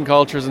fermentation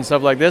cultures and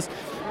stuff like this,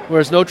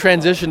 there's no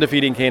transition to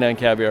feeding canine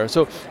caviar.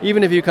 So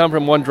even if you come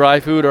from one dry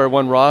food or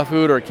one raw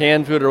food or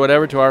canned food or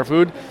whatever to our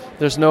food,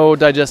 there's no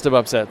digestive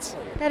upsets.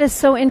 That is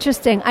so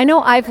interesting. I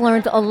know I've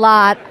learned a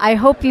lot. I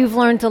hope you've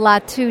learned a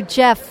lot too.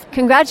 Jeff,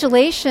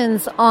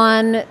 congratulations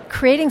on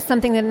creating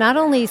something that not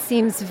only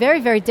seems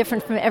very, very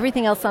different from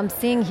everything else I'm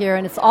seeing here,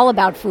 and it's all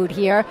about food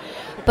here,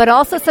 but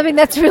also something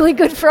that's really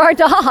good for our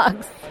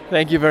dogs.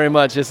 Thank you very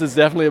much. This is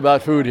definitely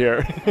about food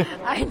here.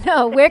 I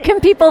know. Where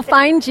can people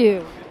find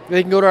you?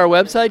 They can go to our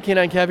website,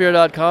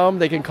 caninecaviar.com.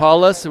 They can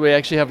call us. We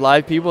actually have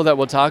live people that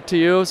will talk to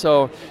you.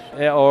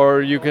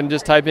 Or you can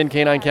just type in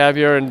canine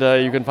caviar and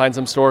you can find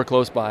some store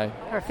close by.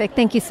 Perfect.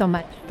 Thank you so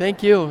much.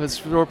 Thank you.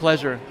 It's your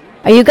pleasure.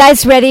 Are you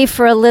guys ready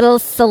for a little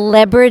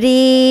celebrity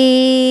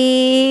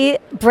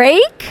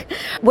break?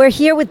 We're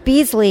here with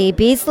Beasley.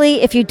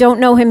 Beasley, if you don't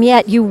know him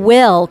yet, you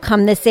will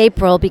come this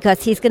April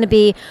because he's going to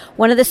be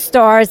one of the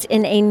stars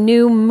in a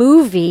new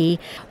movie.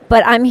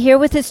 But I'm here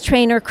with his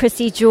trainer,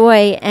 Chrissy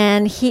Joy,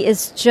 and he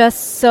is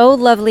just so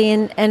lovely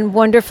and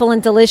wonderful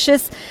and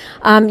delicious.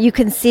 You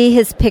can see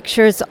his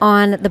pictures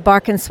on the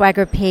Bark and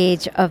Swagger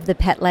page of the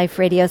Pet Life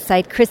Radio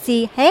site.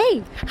 Chrissy,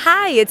 hey.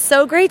 Hi, it's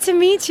so great to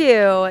meet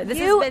you. This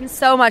has been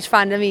so much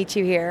fun to meet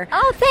you here.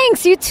 Oh,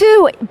 thanks. You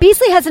too.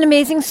 Beasley has an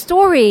amazing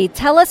story.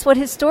 Tell us what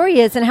his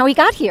story is and how he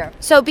got here.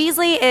 So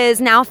Beasley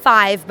is now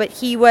 5, but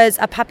he was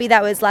a puppy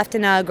that was left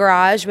in a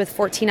garage with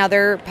 14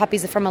 other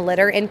puppies from a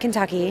litter in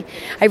Kentucky.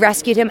 I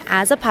rescued him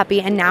as a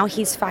puppy, and now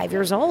he's 5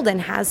 years old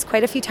and has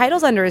quite a few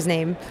titles under his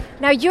name.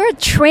 Now, you're a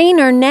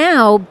trainer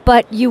now,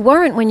 but you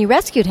weren't when you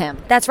rescued him.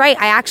 That's right.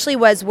 I actually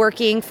was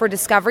working for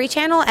Discovery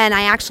Channel, and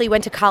I actually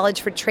went to college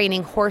for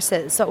training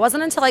horses. So it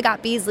wasn't until I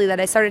got Beasley that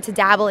I started to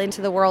dabble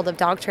into the world of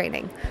dog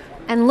training.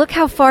 And look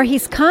how far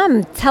he's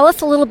come. Tell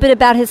us a little bit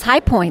about his high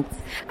points.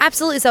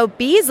 Absolutely. So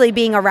Beasley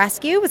being a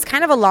rescue was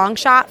kind of a long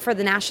shot for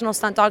the National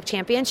Stunt Dog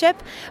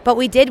Championship, but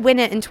we did win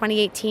it in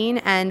 2018,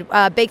 and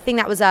a big thing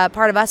that was a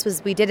part of us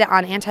was we did it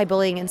on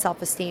anti-bullying and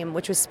self-esteem,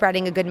 which was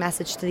spreading a good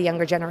message to the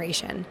younger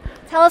generation.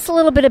 Tell us a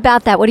little bit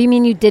about that. What do you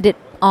mean you did it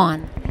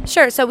on?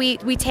 Sure. So we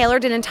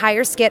tailored an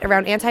entire skit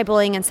around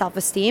anti-bullying and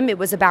self-esteem. It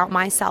was about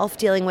myself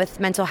dealing with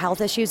mental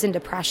health issues and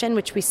depression,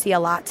 which we see a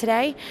lot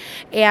today.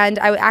 And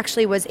I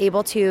actually was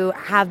able to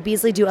have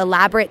Beasley do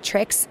elaborate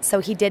tricks. So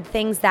he did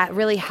things that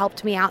really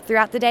helped me out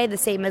throughout the day, the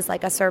same as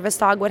like a service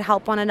dog would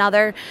help one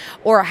another,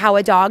 or how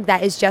a dog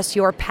that is just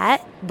your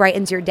pet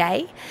brightens your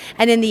day.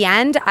 And in the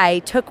end, I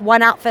took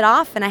one outfit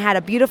off and I had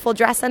a beautiful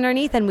dress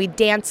underneath, and we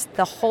danced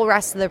the whole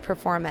rest of the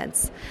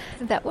performance.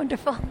 Isn't that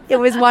wonderful? It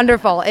was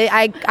wonderful.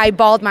 I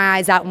bawled my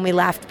eyes out when we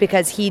left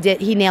because he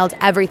nailed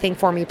everything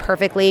for me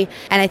perfectly.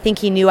 And I think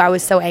he knew I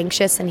was so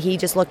anxious, and he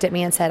just looked at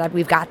me and said,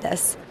 "We've got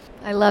this."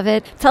 I love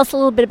it. Tell us a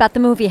little bit about the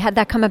movie. How'd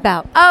that come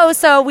about? Oh,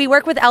 so we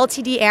work with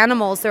LTD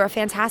Animals. They're a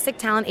fantastic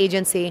talent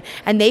agency,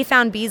 and they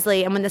found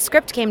Beasley. And when the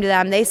script came to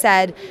them, they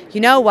said,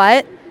 "You know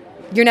what?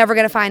 You're never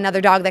going to find another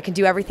dog that can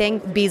do everything.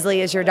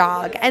 Beasley is your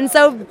dog." And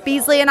so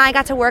Beasley and I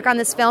got to work on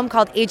this film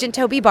called Agent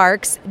Toby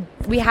Barks.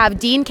 We have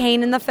Dean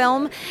Cain in the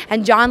film,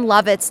 and John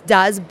Lovitz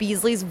does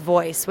Beasley's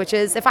voice, which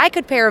is, if I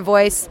could pair a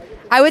voice,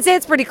 I would say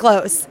it's pretty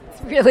close.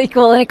 Really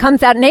cool. And it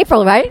comes out in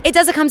April, right? It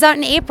does. It comes out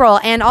in April.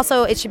 And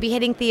also it should be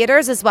hitting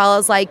theaters as well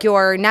as like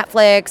your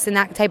Netflix and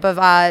that type of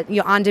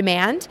on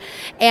demand.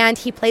 And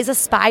he plays a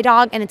spy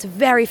dog, and it's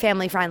very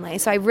family friendly.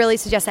 So I really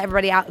suggest that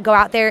everybody go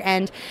out there.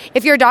 And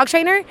if you're a dog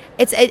trainer,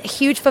 it's a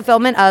huge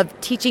fulfillment of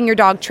teaching your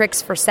dog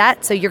tricks for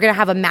set. So you're going to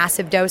have a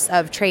massive dose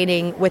of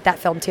training with that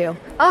film too.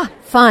 Ah,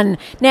 fun.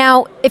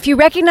 Now, if you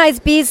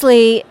recognize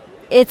Beasley,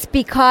 it's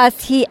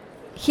because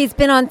he's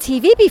been on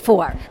TV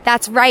before.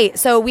 That's right.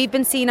 So we've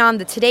been seen on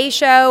the Today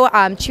Show,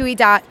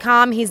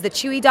 Chewy.com. He's the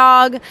Chewy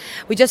dog.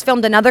 We just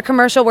filmed another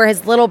commercial where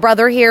his little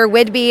brother here,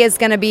 Whidbey, is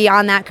going to be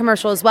on that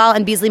commercial as well.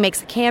 And Beasley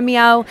makes a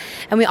cameo.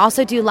 And we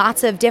also do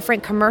lots of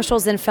different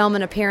commercials and film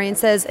and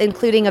appearances,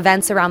 including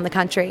events around the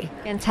country.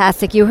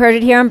 Fantastic. You heard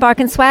it here on Bark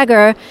and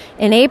Swagger.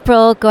 In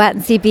April, go out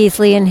and see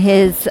Beasley in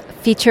his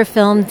feature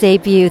film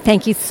debut.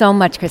 Thank you so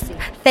much, Christy.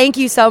 Thank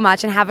you so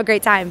much, and have a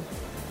great time.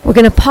 We're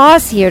going to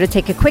pause here to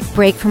take a quick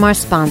break from our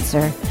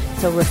sponsor.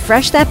 So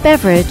refresh that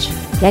beverage,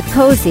 get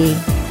cozy,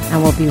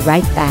 and we'll be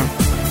right back.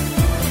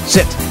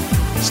 Sit.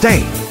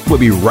 Stay. We'll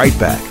be right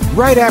back,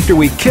 right after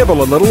we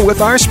kibble a little with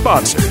our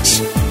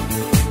sponsors.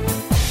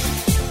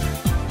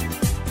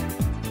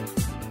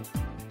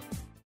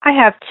 I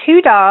have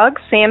two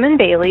dogs, Sam and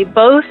Bailey.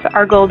 Both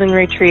are golden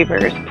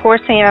retrievers. Poor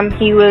Sam,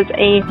 he was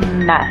a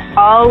mess.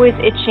 Always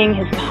itching.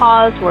 His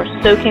paws were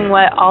soaking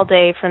wet all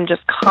day from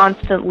just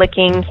constant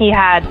licking. He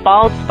had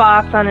bald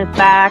spots on his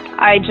back.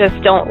 I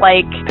just don't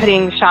like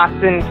putting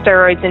shots and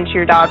steroids into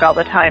your dog all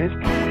the time.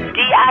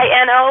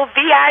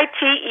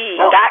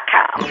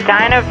 DINOVITE.com.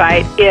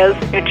 Dinovite is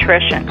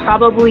nutrition.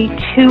 Probably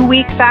 2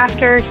 weeks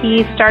after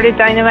he started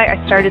Dinovite, I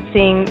started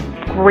seeing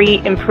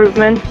great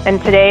improvements, and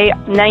today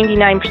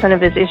 99% of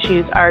his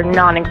issues are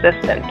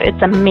non-existent.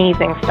 It's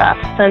amazing stuff.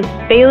 Since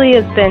Bailey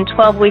has been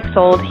 12 weeks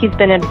old, he's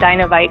been a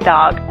Dinovite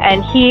dog,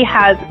 and he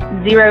has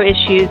 0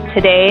 issues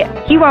today.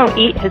 He won't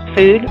eat his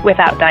food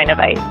without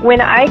Dinovite. When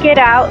I get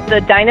out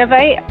the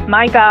Dinovite,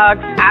 my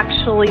dogs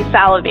actually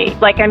salivate,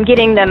 like I'm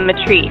getting them a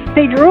treat.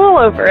 They drool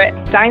over it.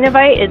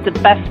 Dinovite is the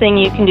best thing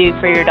you can do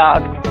for your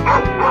dog.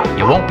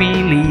 You won't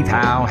believe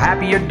how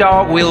happy your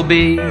dog will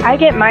be. I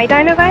get my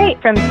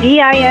Dinovite from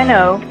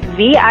DINOVITE.com.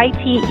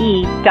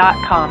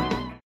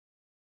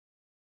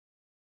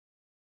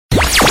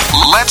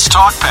 Let's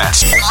talk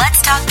pets.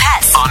 Let's talk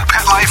pets On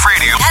Pet Life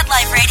Radio. Pet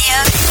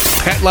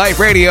Life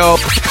Radio.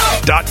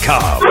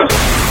 PetLifeRadio.com.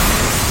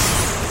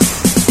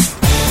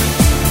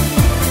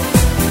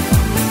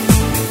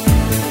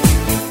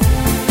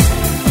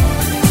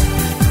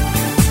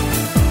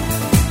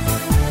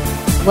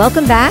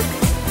 Welcome back.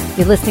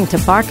 You're listening to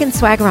Bark and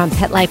Swagger on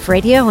Pet Life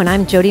Radio, and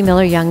I'm Jody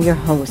Miller-Young, your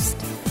host.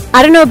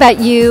 I don't know about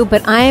you,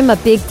 but I am a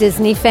big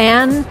Disney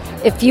fan.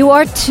 If you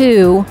are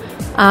too,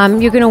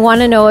 you're going to want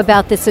to know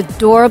about this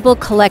adorable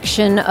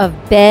collection of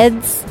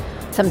beds,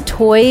 some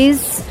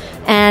toys,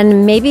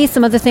 and maybe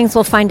some other things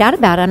we'll find out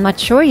about. I'm not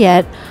sure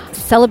yet.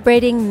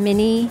 Celebrating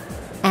Minnie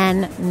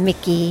and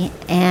Mickey.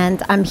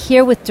 And I'm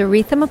here with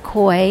Doretha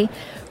McCoy,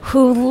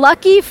 who,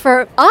 lucky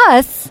for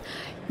us,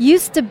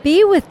 used to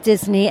be with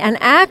Disney and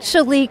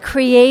actually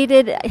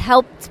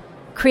helped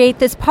create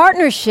this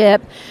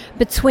partnership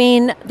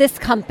between this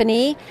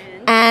company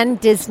and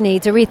Disney.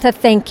 Doretha,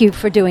 thank you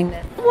for doing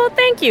this. Well,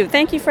 thank you.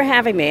 Thank you for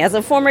having me. As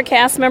a former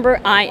cast member,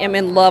 I am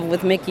in love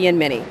with Mickey and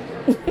Minnie.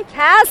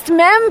 Cast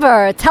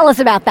member. Tell us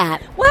about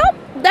that. Well,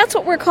 that's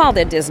what we're called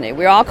at Disney.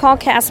 We're all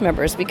called cast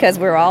members because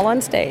we're all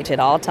on stage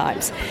at all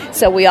times.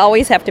 So we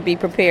always have to be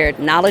prepared.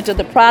 Knowledge of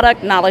the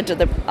product, knowledge of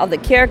the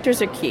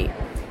characters are key.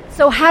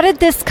 So how did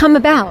this come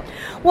about?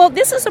 Well,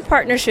 this is a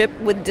partnership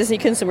with Disney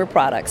Consumer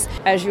Products.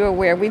 As you're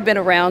aware, we've been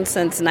around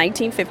since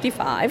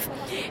 1955,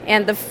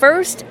 and the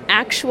first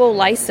actual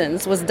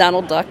license was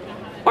Donald Duck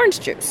orange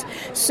juice.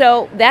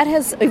 So that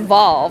has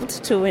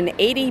evolved to an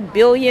 $80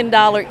 billion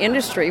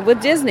industry with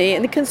Disney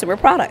and the consumer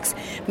products.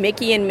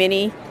 Mickey and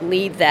Minnie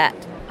lead that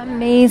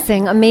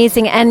Amazing,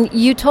 amazing. And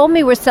you told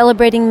me we're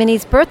celebrating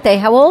Minnie's birthday.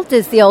 How old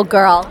is the old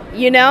girl?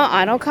 You know,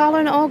 I don't call her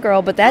an old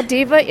girl, but that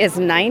diva is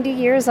 90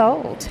 years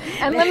old.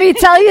 And let me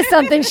tell you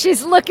something,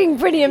 she's looking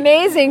pretty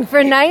amazing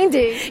for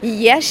 90.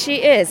 Yes, she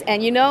is.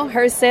 And you know,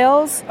 her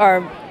sales are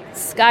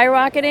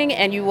skyrocketing,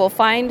 and you will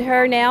find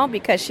her now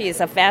because she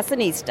is a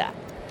fashionista.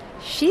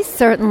 She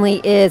certainly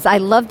is. I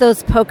love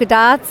those polka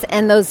dots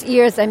and those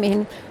ears. I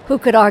mean, who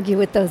could argue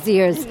with those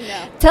ears?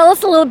 No. Tell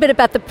us a little bit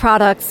about the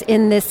products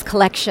in this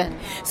collection.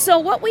 So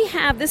what we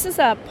have, this is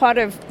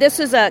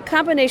a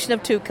combination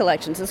of two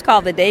collections. It's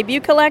called the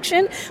Debut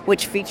Collection,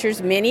 which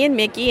features Minnie and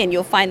Mickey, and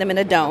you'll find them in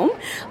a dome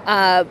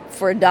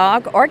for a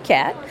dog or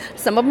cat.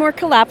 Some of them are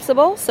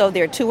collapsible, so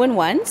they're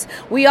 2-in-1s.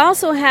 We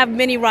also have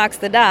Minnie Rocks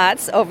the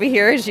Dots over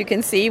here, as you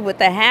can see, with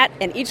the hat,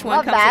 and each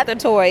one comes with a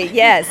toy.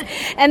 Yes.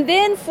 And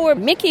then for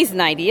Mickey's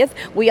 90th,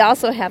 we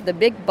also have the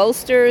big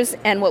boasters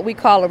and what we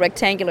call a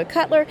rectangular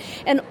cutler.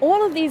 And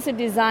all of these are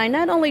designed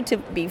not only to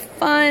be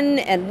fun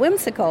and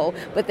whimsical,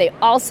 but they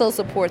also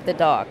support the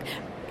dog.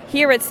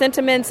 Here at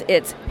Sentiments,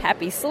 it's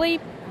happy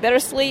sleep,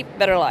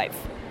 better life.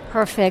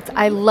 Perfect.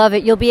 I love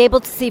it. You'll be able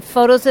to see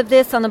photos of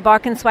this on the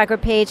Bark and Swagger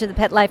page of the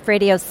Pet Life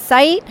Radio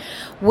site.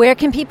 Where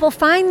can people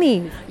find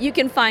these? You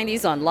can find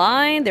these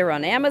online. They're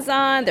on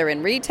Amazon. They're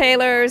in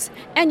retailers.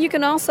 And you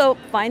can also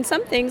find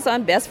some things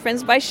on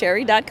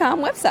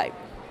bestfriendsbysherry.com website.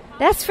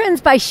 Best Friends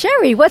by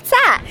Sherry, what's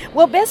that?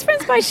 Well, Best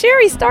Friends by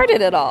Sherry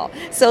started it all.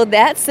 So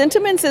that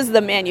Sentiments is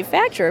the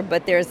manufacturer,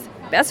 but there's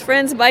Best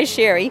Friends by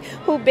Sherry,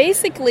 who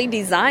basically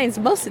designs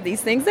most of these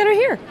things that are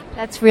here.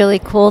 That's really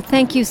cool.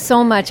 Thank you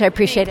so much. I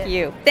appreciate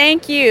it.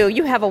 Thank you.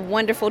 You have a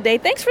wonderful day.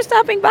 Thanks for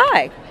stopping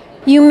by.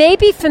 You may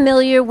be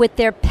familiar with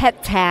their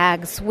pet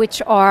tags,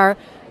 which are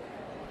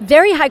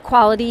very high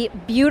quality,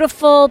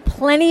 beautiful,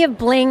 plenty of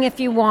bling if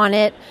you want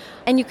it.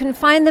 And you can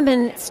find them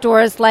in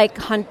stores like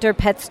Hunter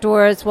Pet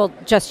Stores, well,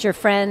 Just Your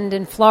Friend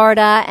in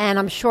Florida, and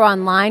I'm sure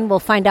online. We'll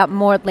find out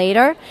more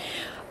later.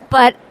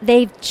 But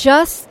they've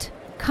just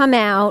come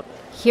out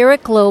here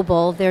at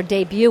Global. They're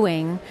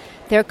debuting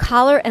their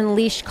collar and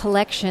leash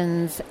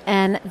collections,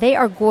 and they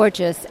are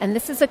gorgeous. And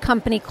this is a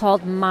company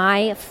called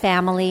My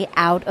Family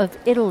out of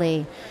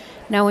Italy.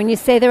 Now, when you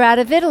say they're out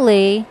of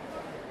Italy,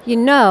 you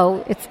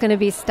know it's going to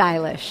be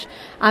stylish.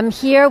 I'm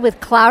here with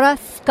Clara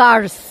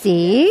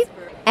Scarsi.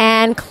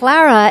 And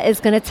Clara is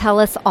going to tell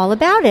us all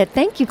about it.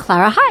 Thank you,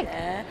 Clara.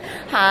 Hi.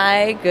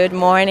 Hi, good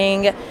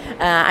morning.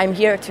 I'm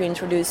here to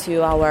introduce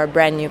you our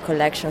brand new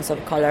collections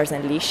of collars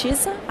and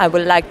leashes. I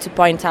would like to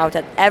point out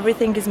that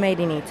everything is made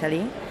in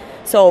Italy.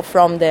 So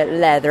from the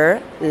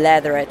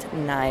leatherette,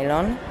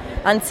 nylon,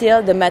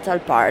 until the metal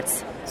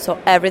parts. So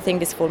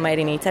everything is full made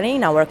in Italy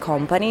in our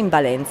company in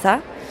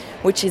Valenza,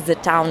 which is the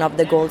town of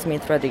the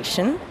goldsmith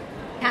tradition.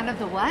 Town of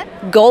the what?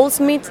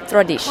 Goldsmith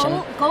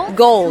tradition.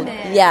 Gold,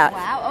 yeah.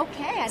 Wow,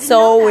 okay.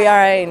 So we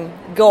are in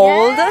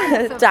gold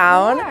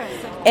town,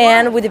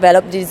 and we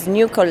developed this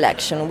new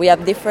collection. We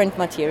have different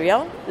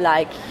material,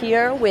 like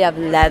here we have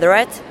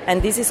leatherette,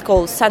 and this is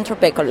called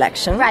Saint-Tropez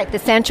collection. Right, the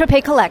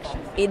Saint-Tropez collection.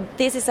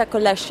 This is a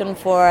collection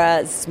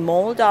for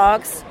small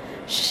dogs,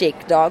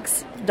 chic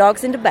dogs,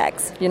 dogs in the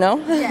bags, you know?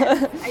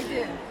 Yes, I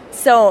do.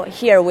 So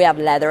here we have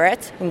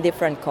leatherette in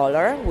different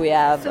color. We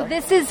have. So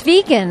this is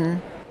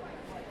vegan.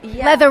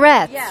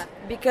 Leatherette. Yeah,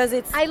 because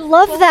it's. I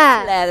love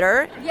that.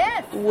 Leather.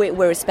 Yes. We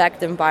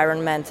respect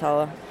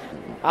environmental.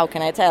 How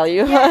can I tell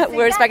you? Yes,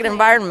 we respect the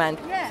environment.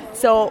 Yes.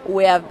 So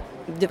we have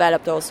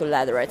developed also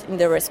leatherette in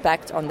the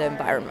respect on the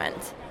environment.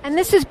 And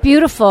this is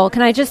beautiful.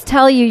 Can I just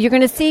tell you, you're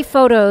going to see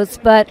photos,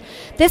 but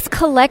this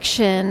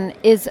collection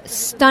is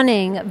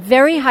stunning,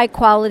 very high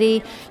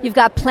quality. You've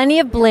got plenty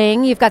of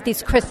bling. You've got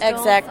these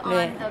crystals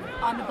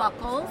on the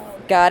buckles.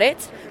 Got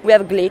it. We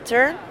have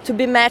glitter to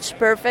be matched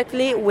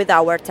perfectly with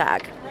our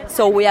tag.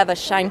 So we have a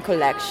shine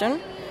collection,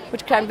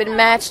 which can be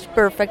matched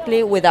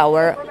perfectly with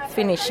our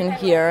finishing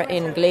here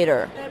in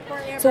glitter.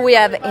 So we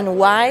have in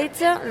white,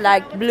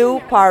 like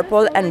blue,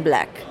 purple, and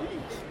black.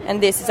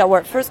 And this is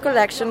our first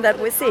collection that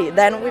we see.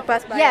 Then we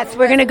pass by. Yes,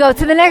 we're going to go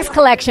to the next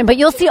collection, but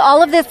you'll see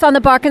all of this on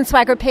the Bark and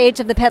Swagger page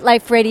of the Pet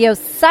Life Radio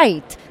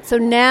site. So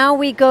now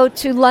we go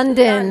to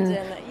London.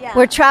 Yeah.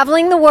 We're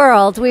traveling the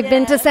world. We've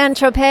been to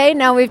Saint-Tropez.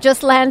 Now we've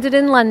just landed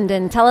in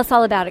London. Tell us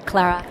all about it,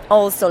 Clara.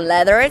 Also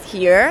leatherette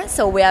here.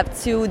 So we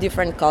have two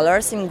different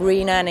colors, in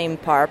green and in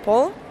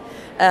purple.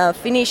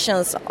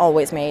 Phoenicians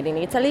always made in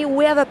Italy.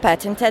 We have a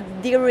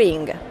patented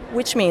D-ring,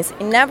 which means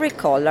in every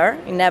color,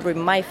 in every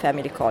My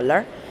Family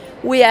color,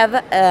 we have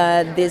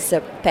this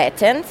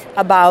patent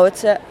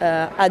about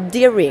a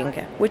D-ring,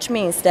 which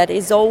means that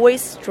it's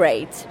always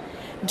straight.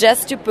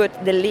 Just to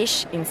put the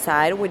leash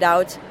inside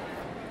without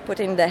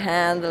putting the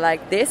hand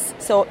like this.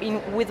 So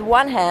with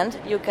one hand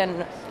you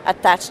can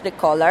attach the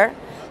collar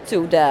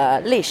to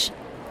the leash.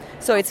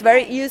 So it's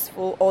very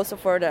useful also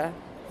for the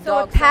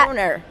dog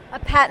owner. A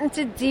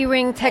patented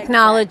D-ring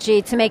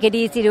technology to make it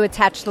easy to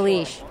attach the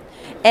leash.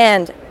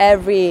 And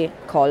every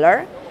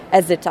collar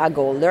has the tag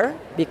holder,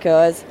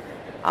 because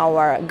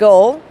our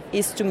goal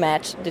is to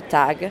match the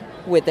tag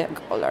with the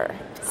collar.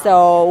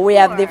 So we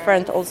have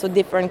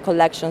different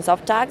collections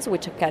of tags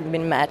which can be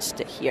matched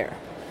here.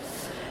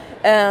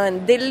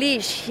 The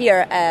leash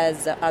here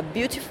has a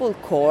beautiful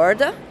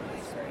cord,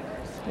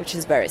 which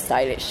is very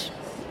stylish.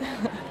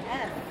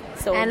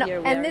 So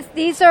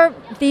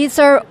these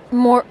are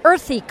more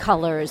earthy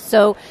colors.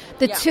 So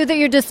the two that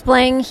you're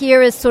displaying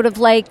here is sort of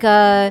like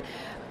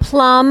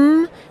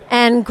plum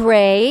and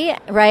gray,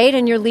 right?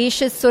 And your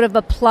leash is sort of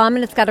a plum,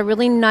 and it's got a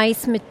really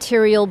nice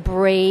material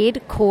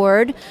braid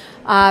cord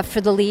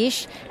for the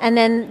leash. And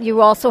then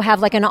you also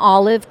have like an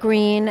olive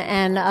green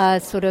and a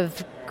sort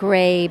of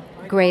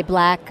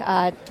gray-black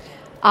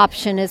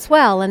option as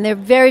well. And they're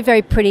very,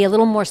 very pretty, a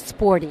little more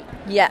sporty.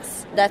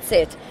 Yes, that's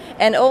it.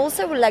 And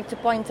also I would like to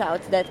point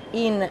out that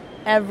in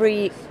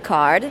every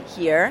card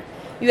here,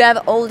 you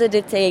have all the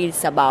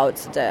details about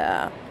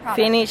the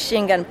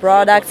finishing and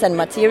products and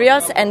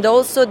materials, and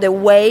also the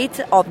weight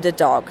of the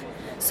dog.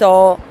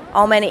 So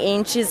how many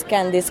inches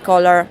can this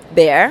collar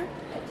bear?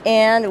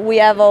 And we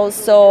have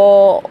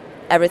also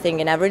everything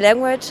in every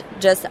language,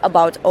 just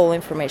about all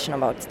information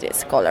about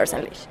these collars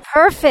and leash.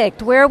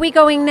 Perfect. Where are we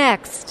going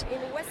next?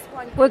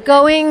 We're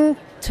going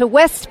to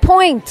West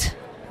Point,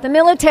 the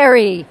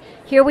military.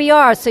 Here we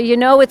are. So you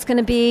know it's going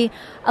to be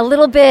a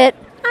little bit,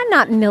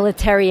 not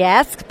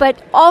military-esque,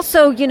 but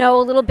also, a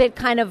little bit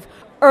kind of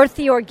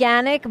earthy,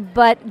 organic,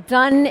 but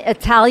done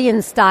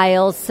Italian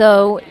style.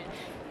 So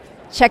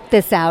check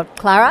this out.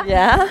 Clara?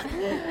 Yeah.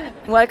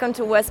 Welcome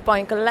to West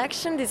Point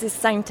Collection. This is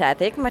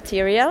synthetic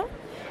material.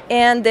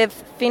 And the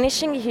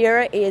finishing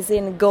here is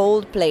in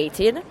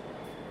gold-plated.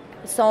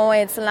 So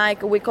it's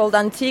like we call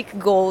antique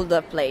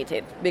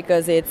gold-plated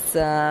because it's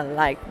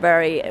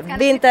very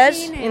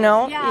vintage,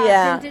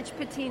 Yeah, vintage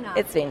patina.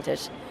 It's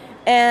vintage.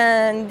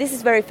 And this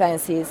is very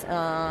fancy.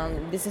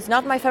 This is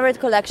not my favorite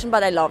collection,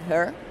 but I love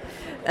her.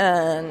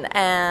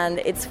 And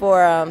it's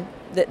for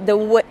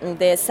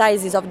the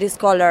sizes of these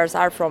collars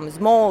are from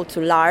small to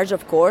large,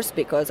 of course,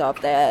 because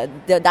of the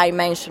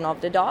dimension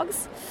of the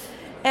dogs.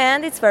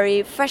 And it's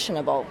very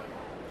fashionable.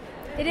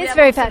 It is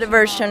very fashionable. The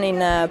version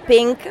in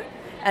pink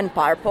and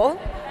purple.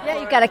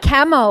 Yeah, you got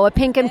a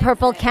pink and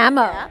purple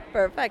camo. Yeah,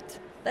 perfect.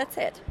 That's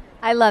it.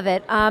 I love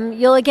it.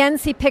 You'll again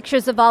see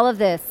pictures of all of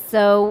this.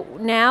 So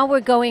now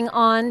we're going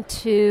on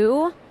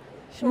to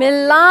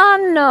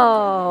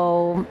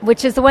Milano,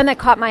 which is the one that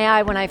caught my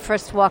eye when I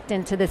first walked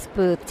into this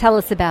booth. Tell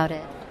us about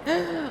it.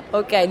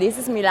 Okay, this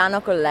is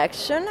Milano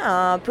collection,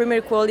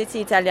 premier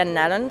quality Italian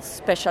nylon,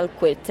 special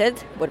quilted,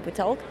 what we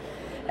talk.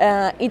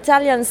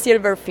 Italian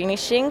silver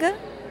finishing,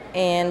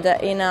 and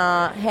in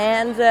a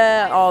hand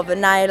of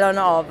nylon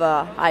of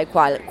high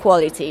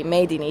quality,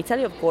 made in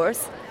Italy, of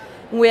course.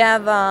 We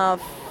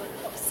have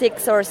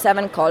 6 or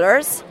 7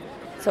 colors.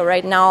 So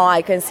right now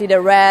I can see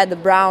the red, the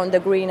brown, the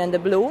green, and the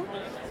blue.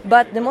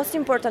 But the most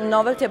important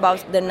novelty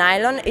about the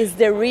nylon is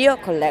the Rio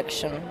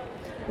collection.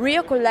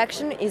 Rio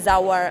collection is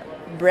our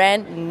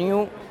brand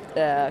new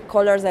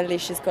Collars and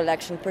Leashes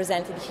collection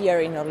presented here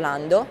in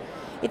Orlando.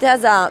 It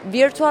has a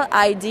virtual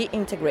ID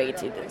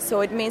integrated,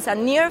 so it means a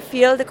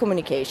near-field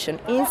communication.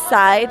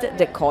 Inside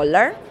the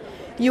collar,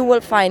 you will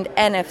find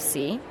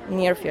NFC,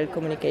 near-field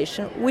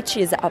communication, which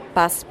is a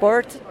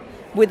passport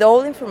with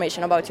all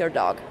information about your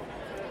dog.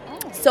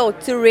 So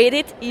to read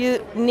it,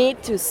 you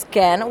need to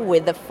scan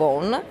with the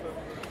phone.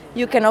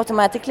 You can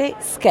automatically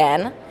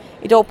scan.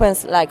 It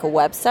opens like a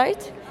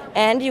website,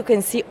 and you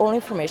can see all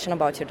information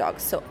about your dog.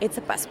 So it's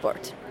a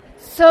passport.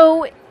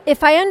 So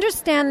if I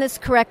understand this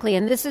correctly,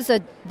 and this is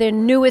their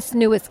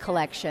newest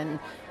collection,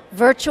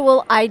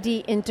 virtual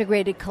ID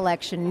integrated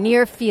collection,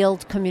 near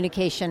field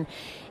communication.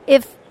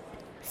 If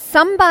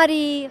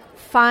somebody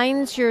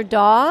finds your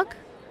dog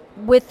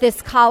with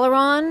this collar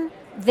on,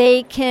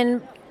 they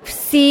can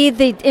see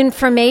the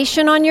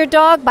information on your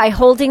dog by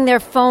holding their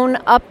phone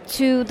up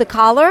to the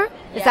collar?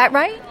 Is that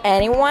right?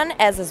 Anyone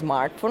has a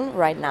smartphone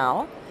right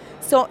now,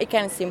 so it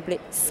can simply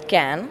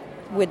scan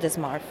with the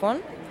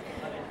smartphone.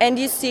 And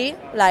you see,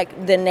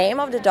 like, the name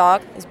of the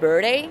dog, his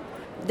birthday,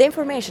 the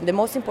information, the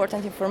most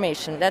important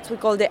information. That's what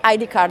we call the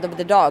ID card of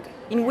the dog,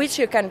 in which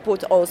you can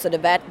put also the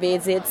vet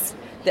visits,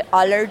 the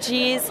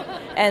allergies,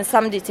 and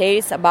some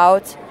details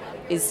about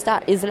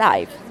his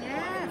life.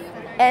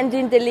 And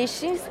in the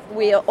leashes,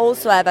 we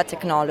also have a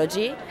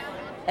technology,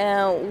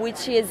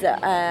 which is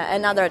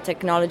another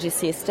technology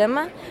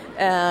system,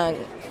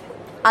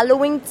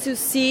 allowing to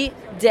see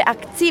the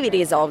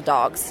activities of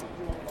dogs.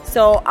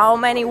 So how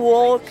many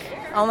walk,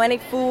 how many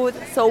food.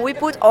 So we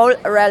put all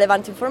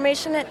relevant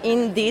information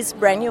in this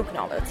brand new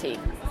novelty,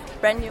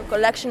 brand new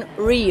collection,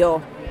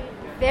 Rio.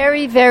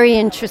 Very, very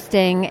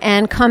interesting,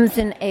 and comes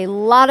in a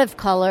lot of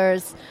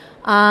colors.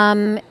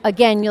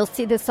 Again, you'll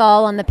see this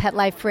all on the Pet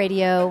Life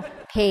Radio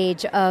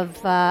page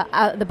of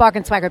the Bark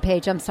and Swagger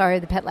page,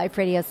 the Pet Life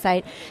Radio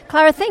site.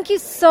 Clara, thank you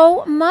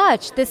so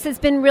much. This has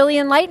been really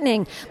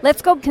enlightening.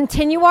 Let's go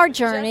continue our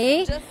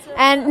journey.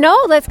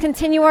 Let's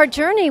continue our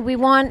journey. We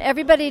want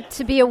everybody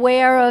to be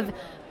aware of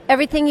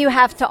everything you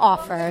have to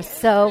offer.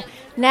 So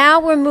now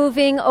we're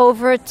moving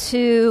over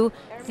to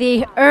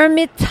the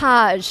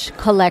Hermitage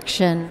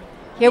collection.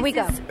 Here we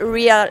go. This is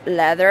real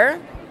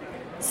leather,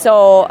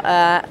 So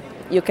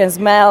you can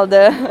smell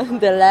the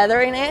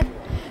leather in it.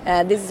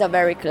 This is a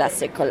very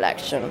classic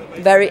collection,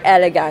 very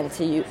elegant.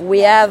 We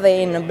have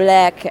in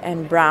black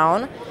and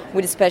brown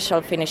with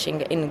special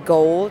finishing in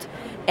gold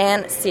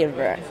and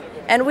silver.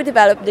 And we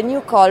developed the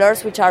new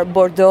colors, which are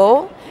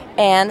Bordeaux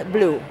and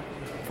blue,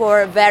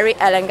 for very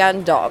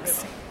elegant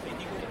dogs.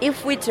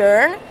 If we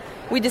turn,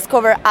 we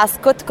discover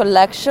Ascot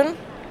collection,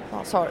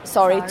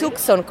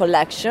 Tucson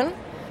collection.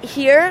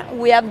 Here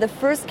we have the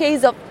first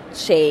case of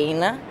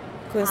chain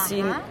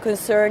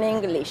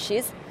concerning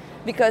leashes,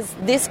 because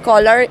this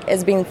color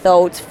has been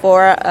thought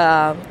for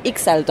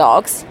XL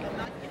dogs.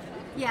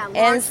 Yeah,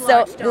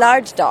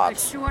 large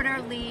dogs. A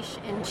shorter leash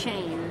and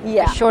chain.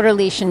 Yeah. A shorter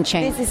leash and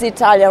chain. This is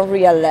Italian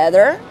real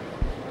leather.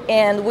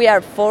 And we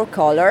have 4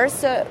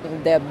 colors,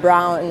 the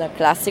brown, the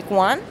classic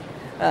one,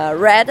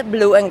 red,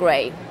 blue, and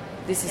gray.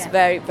 This is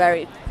very,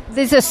 very...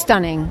 These are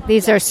stunning.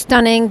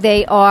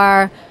 They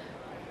are,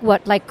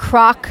 like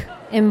croc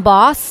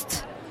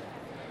embossed,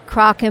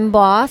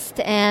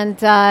 and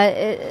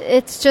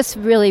it's just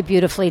really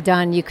beautifully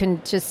done. You can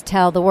just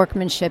tell the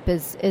workmanship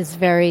is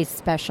very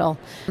special.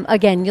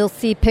 Again, you'll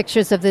see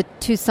pictures of the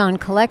Tucson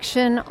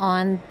collection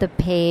on the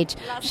page.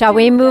 Shall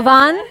we move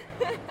on?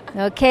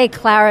 Okay,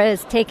 Clara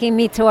is taking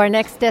me to our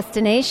next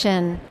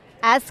destination,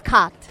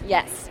 Ascot.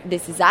 Yes,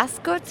 this is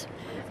Ascot.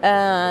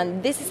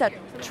 This is a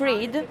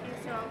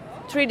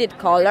threaded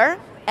collar,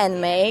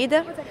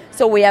 handmade.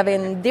 So we have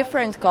in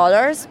different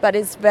colors, but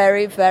it's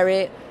very,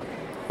 very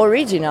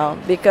original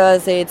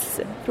because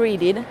it's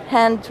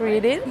hand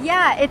threaded.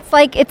 Yeah,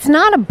 it's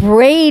not a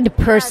braid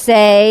per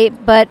se,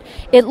 but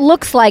it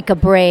looks like a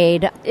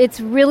braid. It's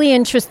really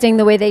interesting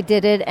the way they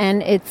did it,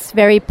 and it's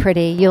very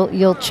pretty.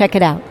 You'll check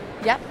it out.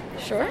 Yeah,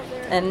 sure.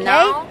 And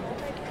now,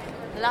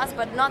 last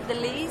but not the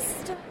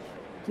least,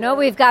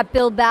 we've got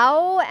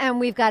Bilbao and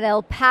we've got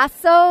El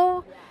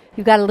Paso.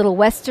 You've got a little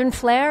Western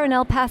flair in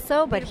El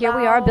Paso, but here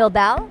we are,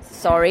 Bilbao.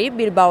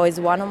 Bilbao is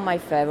one of my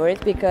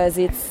favorites because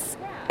it's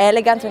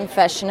elegant and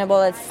fashionable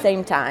at the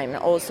same time.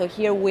 Also,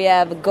 here we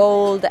have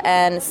gold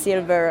and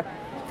silver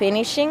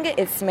finishing.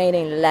 It's made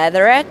in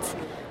leatherette.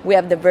 We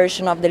have the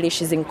version of the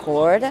leashes in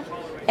cord,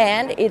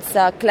 and it's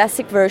a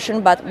classic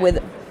version but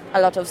with a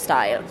lot of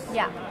style.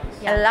 Yeah.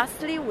 And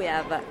lastly, we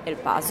have El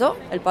Paso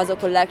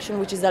collection,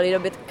 which is a little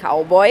bit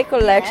cowboy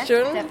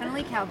collection. Yes,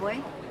 definitely cowboy.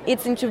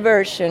 It's in 2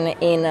 versions,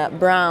 in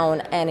brown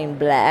and in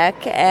black,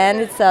 and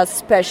it's a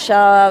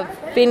special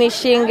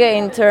finishing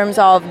in terms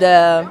of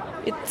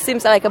it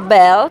seems like a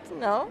belt,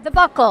 no? The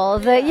buckle,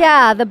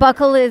 the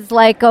buckle is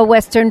like a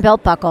Western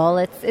belt buckle.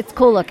 It's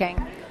cool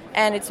looking.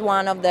 And it's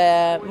one of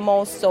the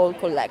most sold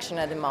collection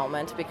at the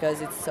moment because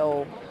it's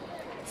so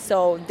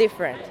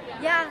different.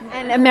 Yeah,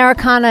 and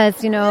Americana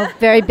is,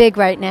 very big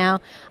right now.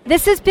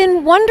 This has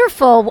been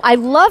wonderful. I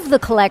love the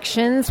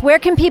collections. Where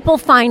can people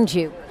find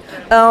you?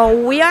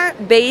 We are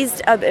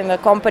based in a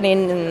company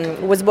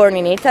was born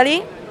in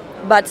Italy,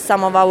 but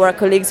some of our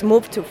colleagues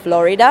moved to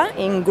Florida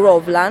in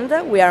Groveland.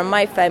 We are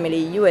My Family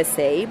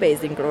USA,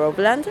 based in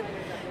Groveland.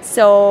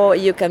 So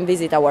you can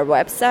visit our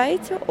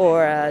website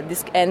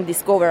and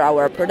discover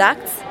our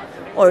products,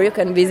 or you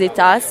can visit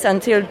us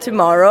until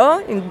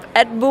tomorrow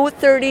at booth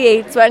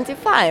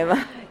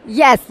 3825.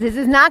 Yes, this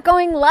is not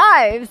going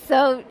live,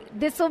 so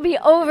this will be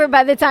over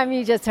by the time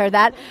you just heard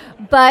that.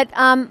 But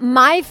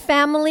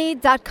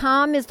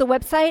myfamily.com is the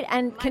website,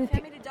 and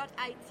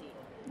 .it.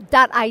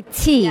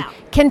 Yeah.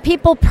 Can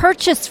people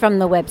purchase from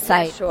the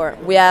website? Yeah, sure.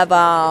 We have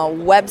a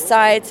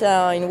website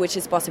in which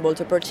it's possible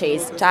to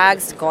purchase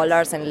tags,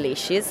 collars, and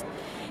leashes.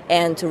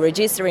 And to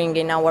registering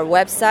in our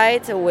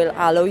website will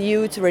allow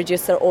you to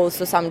register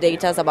also some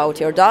data about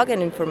your dog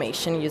and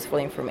useful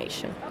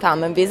information.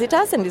 Come and visit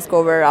us and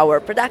discover our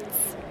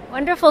products.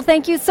 Wonderful.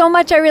 Thank you so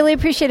much. I really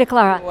appreciate it,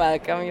 Clara.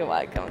 You're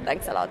welcome.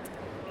 Thanks a lot.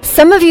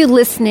 Some of you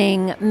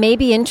listening may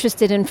be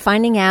interested in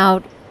finding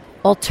out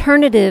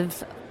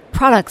alternative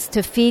products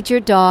to feed your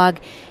dog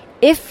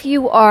if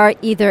you are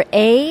either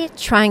A,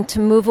 trying to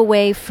move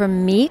away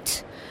from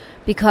meat,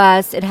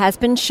 because it has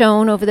been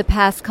shown over the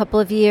past couple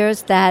of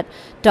years that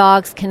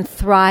dogs can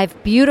thrive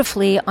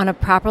beautifully on a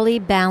properly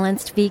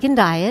balanced vegan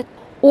diet,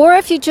 or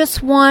if you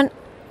just want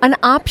an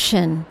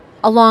option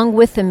along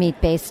with a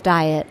meat-based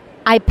diet.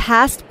 I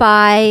passed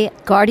by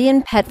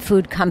Guardian Pet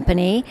Food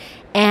Company,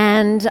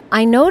 and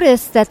I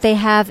noticed that they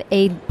have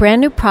a brand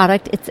new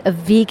product. It's a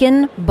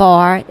vegan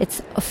bar.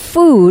 It's a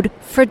food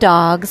for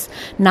dogs,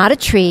 not a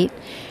treat.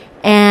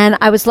 And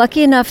I was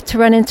lucky enough to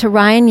run into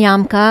Ryan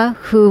Yamka,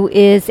 who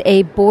is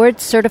a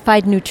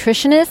board-certified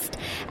nutritionist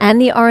and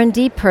the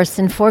R&D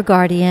person for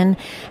Guardian.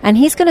 And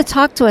he's going to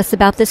talk to us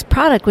about this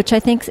product, which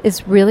I think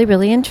is really,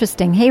 really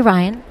interesting. Hey,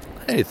 Ryan.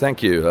 Hey,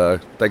 thank you.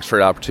 Thanks for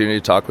the opportunity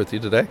to talk with you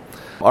today.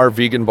 Our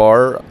vegan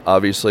bar,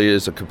 obviously,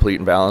 is a complete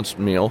and balanced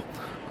meal.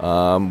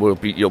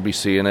 You'll be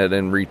seeing it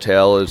in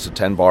retail as a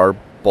 10-bar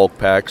bulk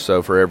pack,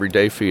 so for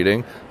everyday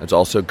feeding. It's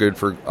also good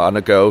for on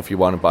the go if you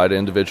want to buy the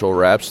individual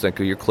wraps. Think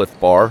of your Cliff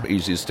Bar,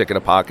 easy to stick in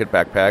a pocket,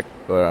 backpack,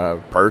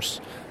 purse,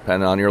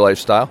 depending on your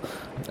lifestyle.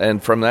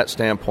 And from that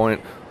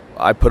standpoint,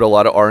 I put a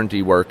lot of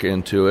R&D work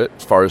into it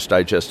as far as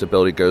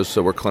digestibility goes,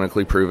 so we're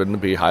clinically proven to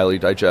be highly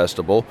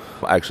digestible.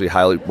 Actually,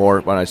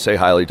 when I say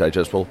highly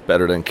digestible,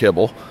 better than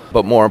kibble.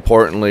 But more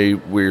importantly,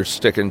 we're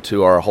sticking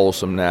to our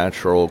wholesome,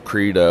 natural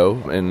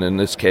credo. And in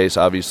this case,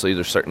 obviously,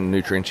 there's certain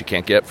nutrients you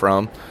can't get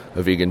from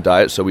a vegan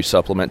diet, so we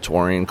supplement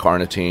taurine,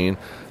 carnitine,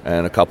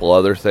 and a couple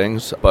other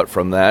things. But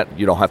from that,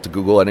 you don't have to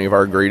Google any of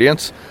our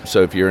ingredients.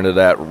 So if you're into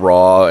that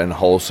raw and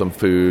wholesome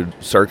food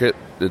circuit,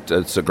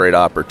 it's a great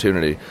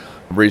opportunity.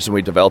 The reason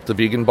we developed the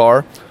vegan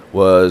bar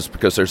was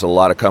because there's a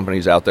lot of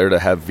companies out there that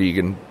have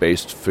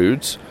vegan-based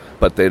foods,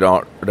 but they're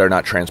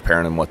not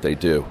transparent in what they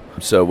do.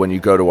 So when you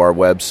go to our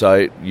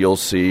website, you'll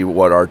see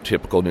what our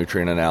typical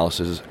nutrient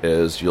analysis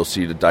is. You'll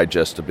see the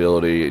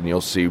digestibility, and you'll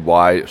see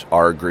why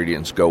our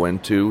ingredients go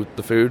into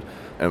the food,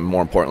 and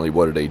more importantly,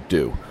 what do they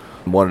do.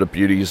 One of the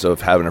beauties of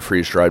having a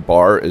freeze-dried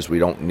bar is we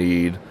don't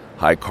need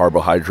high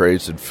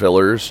carbohydrates and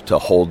fillers to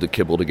hold the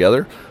kibble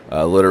together.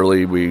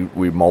 Literally,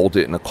 we mold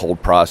it in a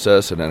cold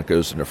process, and then it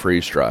goes into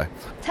freeze-dry.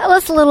 Tell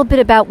us a little bit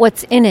about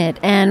what's in it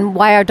and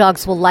why our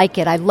dogs will like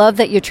it. I love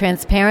that you're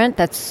transparent.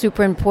 That's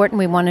super important.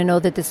 We want to know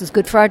that this is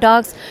good for our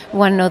dogs. We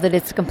want to know that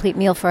it's a complete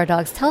meal for our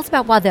dogs. Tell us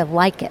about why they'll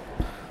like it.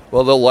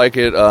 Well, they'll like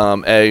it.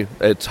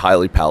 It's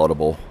highly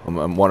palatable.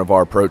 One of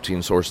our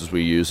protein sources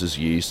we use is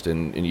yeast,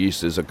 and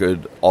yeast is a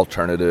good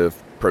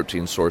alternative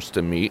protein source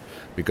to meat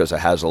because it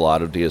has a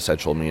lot of the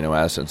essential amino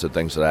acids and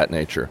things of that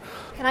nature.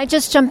 Can I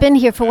just jump in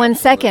here for 1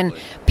 second?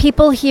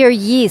 People hear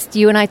yeast.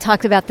 You and I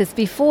talked about this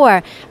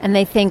before, and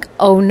they think,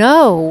 oh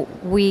no,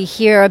 we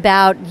hear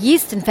about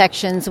yeast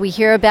infections. We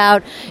hear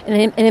about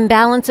an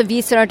imbalance of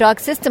yeast in our dog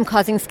system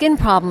causing skin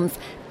problems.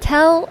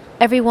 Tell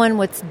everyone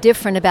what's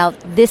different about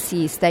this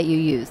yeast that you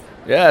use.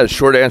 Yeah, the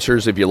short answer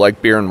is if you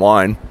like beer and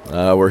wine,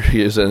 we're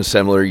using a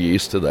similar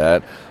yeast to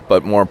that.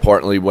 But more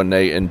importantly, when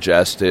they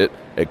ingest it,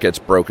 it gets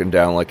broken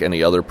down like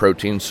any other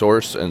protein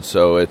source. And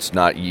so it's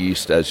not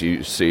yeast as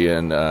you see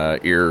in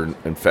ear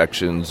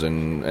infections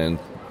and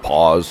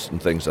paws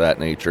and things of that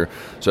nature.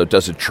 So it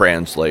doesn't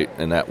translate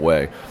in that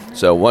way.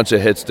 So once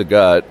it hits the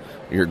gut,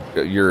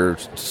 your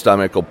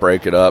stomach will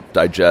break it up,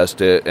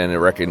 digest it, and it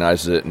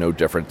recognizes it no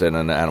different than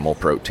an animal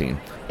protein.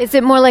 Is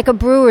it more like a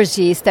brewer's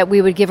yeast that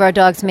we would give our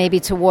dogs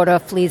maybe to ward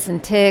off fleas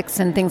and ticks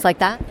and things like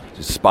that?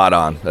 Spot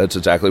on. That's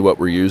exactly what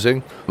we're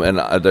using. And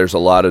there's a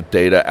lot of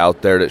data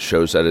out there that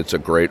shows that it's a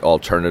great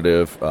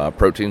alternative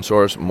protein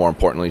source, more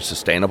importantly,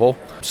 sustainable.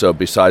 So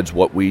besides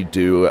what we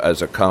do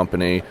as a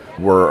company,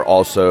 we're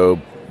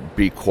also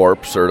B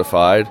Corp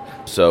certified.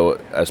 So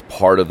as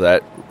part of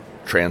that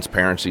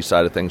transparency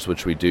side of things,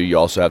 which we do, you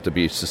also have to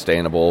be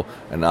sustainable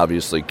and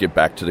obviously give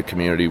back to the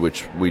community,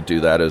 which we do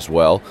that as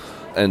well.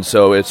 And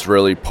so it's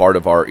really part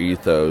of our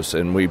ethos,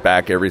 and we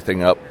back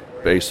everything up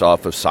based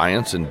off of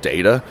science and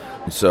data.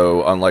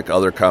 So unlike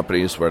other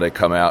companies where they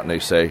come out and they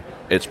say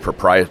it's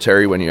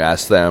proprietary when you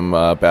ask them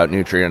about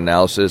nutrient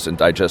analysis and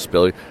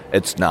digestibility,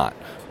 it's not.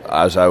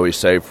 As I always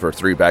say, for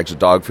 3 bags of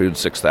dog food,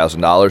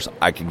 $6,000,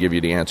 I can give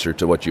you the answer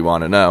to what you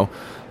want to know.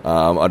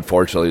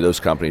 Unfortunately, those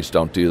companies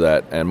don't do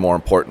that. And more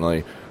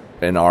importantly,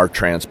 in our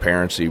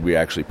transparency, we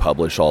actually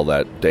publish all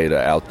that data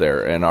out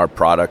there. And our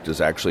product is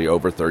actually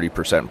over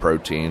 30%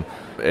 protein.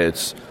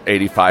 It's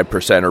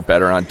 85% or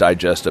better on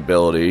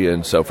digestibility.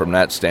 And so from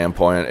that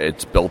standpoint,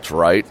 it's built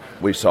right.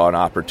 We saw an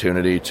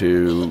opportunity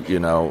to,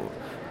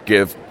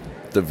 give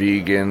the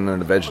vegan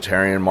and the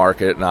vegetarian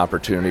market an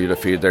opportunity to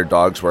feed their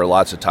dogs, where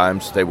lots of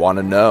times they want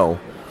to know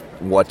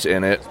what's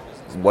in it,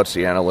 what's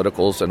the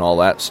analyticals and all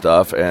that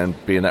stuff. And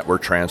being that we're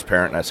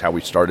transparent, that's how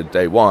we started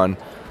day one,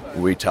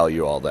 we tell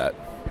you all that.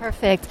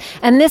 Perfect.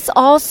 And this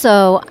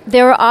also,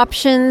 there are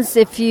options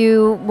if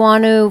you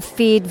want to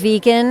feed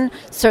vegan,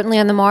 certainly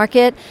on the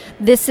market.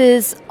 This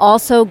is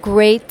also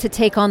great to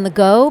take on the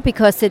go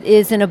because it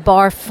is in a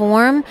bar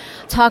form.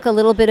 Talk a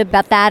little bit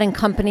about that and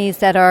companies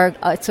that are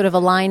sort of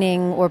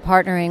aligning or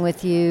partnering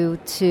with you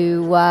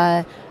to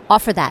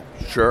offer that.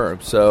 Sure.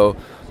 So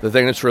the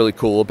thing that's really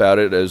cool about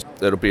it is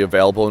it'll be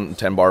available in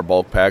 10-bar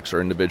bulk packs or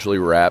individually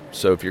wrapped.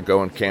 So if you're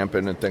going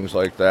camping and things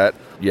like that,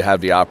 you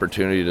have the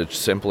opportunity to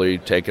simply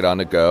take it on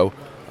the go.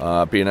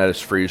 Being that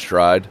it's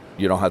freeze-dried,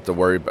 you don't have to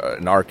worry about,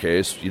 in our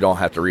case, you don't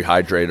have to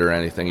rehydrate or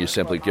anything. You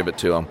simply give it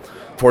to them.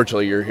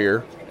 Fortunately, you're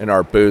here in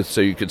our booth, so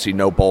you can see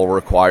no bowl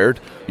required.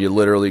 You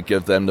literally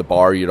give them the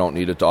bar. You don't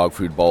need a dog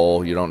food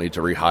bowl. You don't need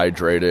to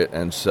rehydrate it.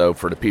 And so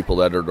for the people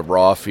that are the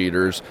raw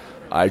feeders,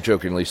 I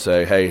jokingly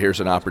say, hey, here's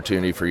an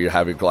opportunity for you to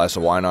have a glass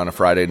of wine on a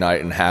Friday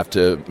night and have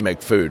to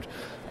make food.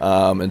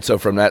 And so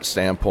from that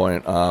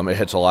standpoint, it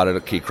hits a lot of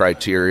the key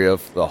criteria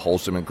of the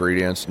wholesome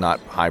ingredients, not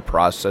high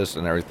processed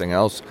and everything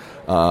else.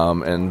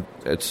 And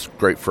it's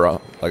great for,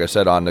 like I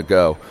said, on the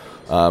go.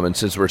 And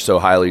since we're so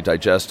highly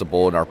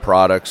digestible in our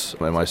products,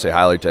 and when I say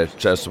highly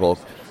digestible,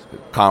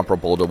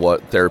 comparable to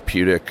what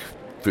therapeutic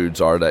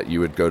foods are that you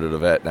would go to the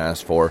vet and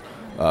ask for,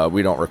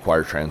 we don't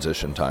require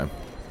transition time.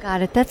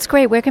 Got it. That's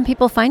great. Where can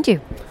people find you?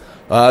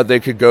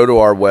 They could go to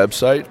our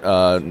website,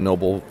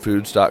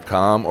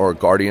 noblefoods.com or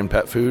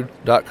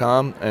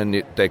guardianpetfood.com,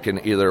 and they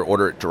can either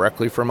order it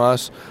directly from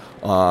us.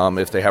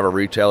 If they have a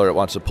retailer that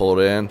wants to pull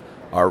it in,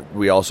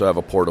 We also have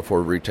a port of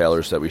 4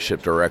 retailers that we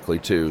ship directly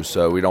to,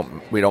 so we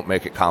don't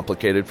make it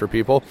complicated for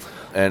people.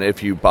 And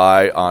if you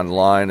buy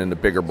online in the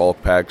bigger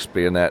bulk packs,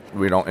 being that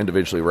we don't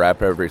individually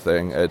wrap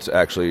everything, it's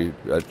actually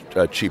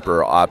a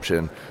cheaper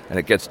option, and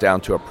it gets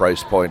down to a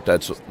price point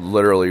that's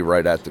literally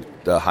right at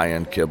the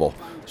high-end kibble.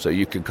 So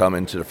you can come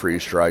into the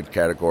freeze-dried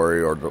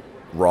category or the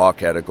raw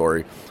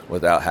category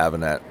without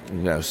having that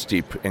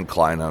steep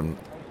incline on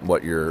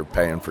what you're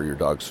paying for your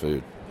dog's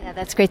food. Yeah,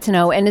 that's great to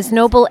know. And is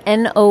Noble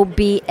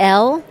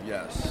N-O-B-L?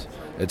 Yes.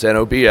 It's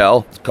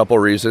N-O-B-L. A couple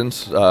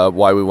reasons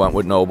why we went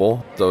with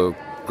Noble. The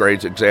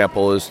great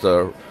example is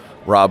the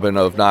Robin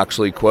of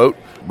Knoxley quote,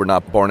 "We're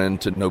not born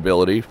into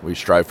nobility. We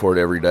strive for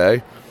it every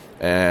day."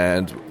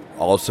 And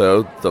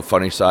also, the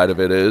funny side of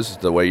it is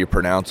the way you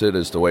pronounce it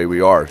is the way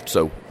we are.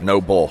 So, no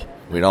bull.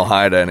 We don't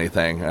hide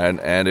anything.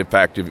 And in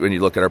fact, when you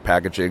look at our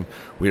packaging,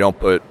 we don't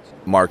put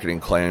marketing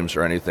claims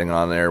or anything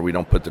on there. We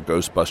don't put the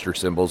Ghostbuster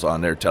symbols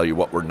on there, tell you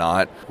what we're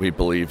not. We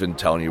believe in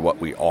telling you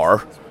what we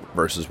are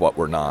versus what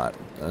we're not.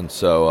 And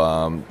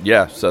so,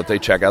 so if they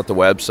check out the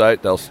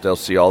website, they'll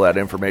see all that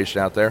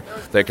information out there.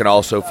 They can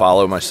also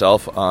follow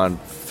myself on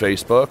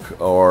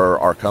Facebook or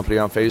our company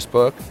on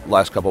Facebook.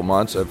 Last couple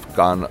months, I've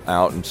gone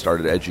out and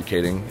started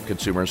educating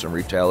consumers and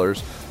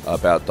retailers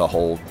about the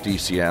whole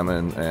DCM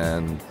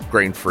and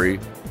grain-free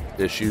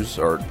issues,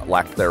 or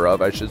lack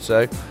thereof, I should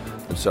say.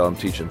 And so I'm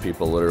teaching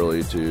people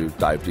literally to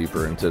dive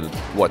deeper into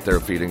what they're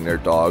feeding their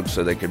dogs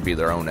so they can be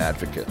their own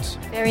advocates.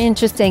 Very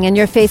interesting. And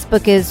your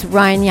Facebook is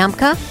Ryan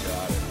Yamka?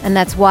 And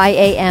that's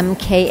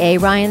Y-A-M-K-A.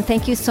 Ryan,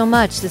 thank you so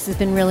much. This has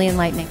been really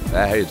enlightening.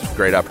 Hey, it's a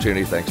great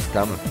opportunity. Thanks for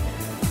coming.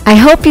 I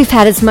hope you've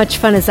had as much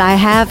fun as I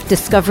have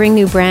discovering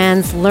new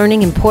brands,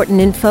 learning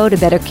important info to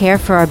better care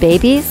for our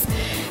babies,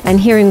 and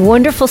hearing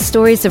wonderful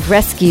stories of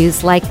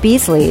rescues like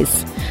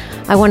Beasley's.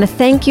 I want to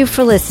thank you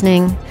for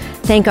listening.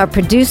 Thank our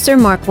producer,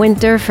 Mark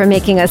Winter, for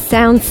making us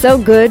sound so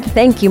good.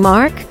 Thank you,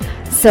 Mark.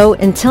 So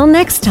until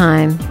next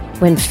time,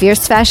 when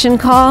fierce fashion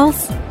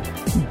calls,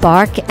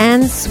 bark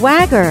and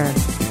swagger.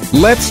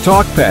 Let's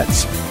Talk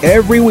Pets,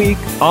 every week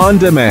on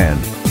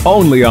demand,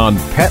 only on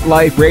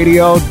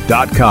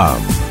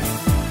PetLifeRadio.com.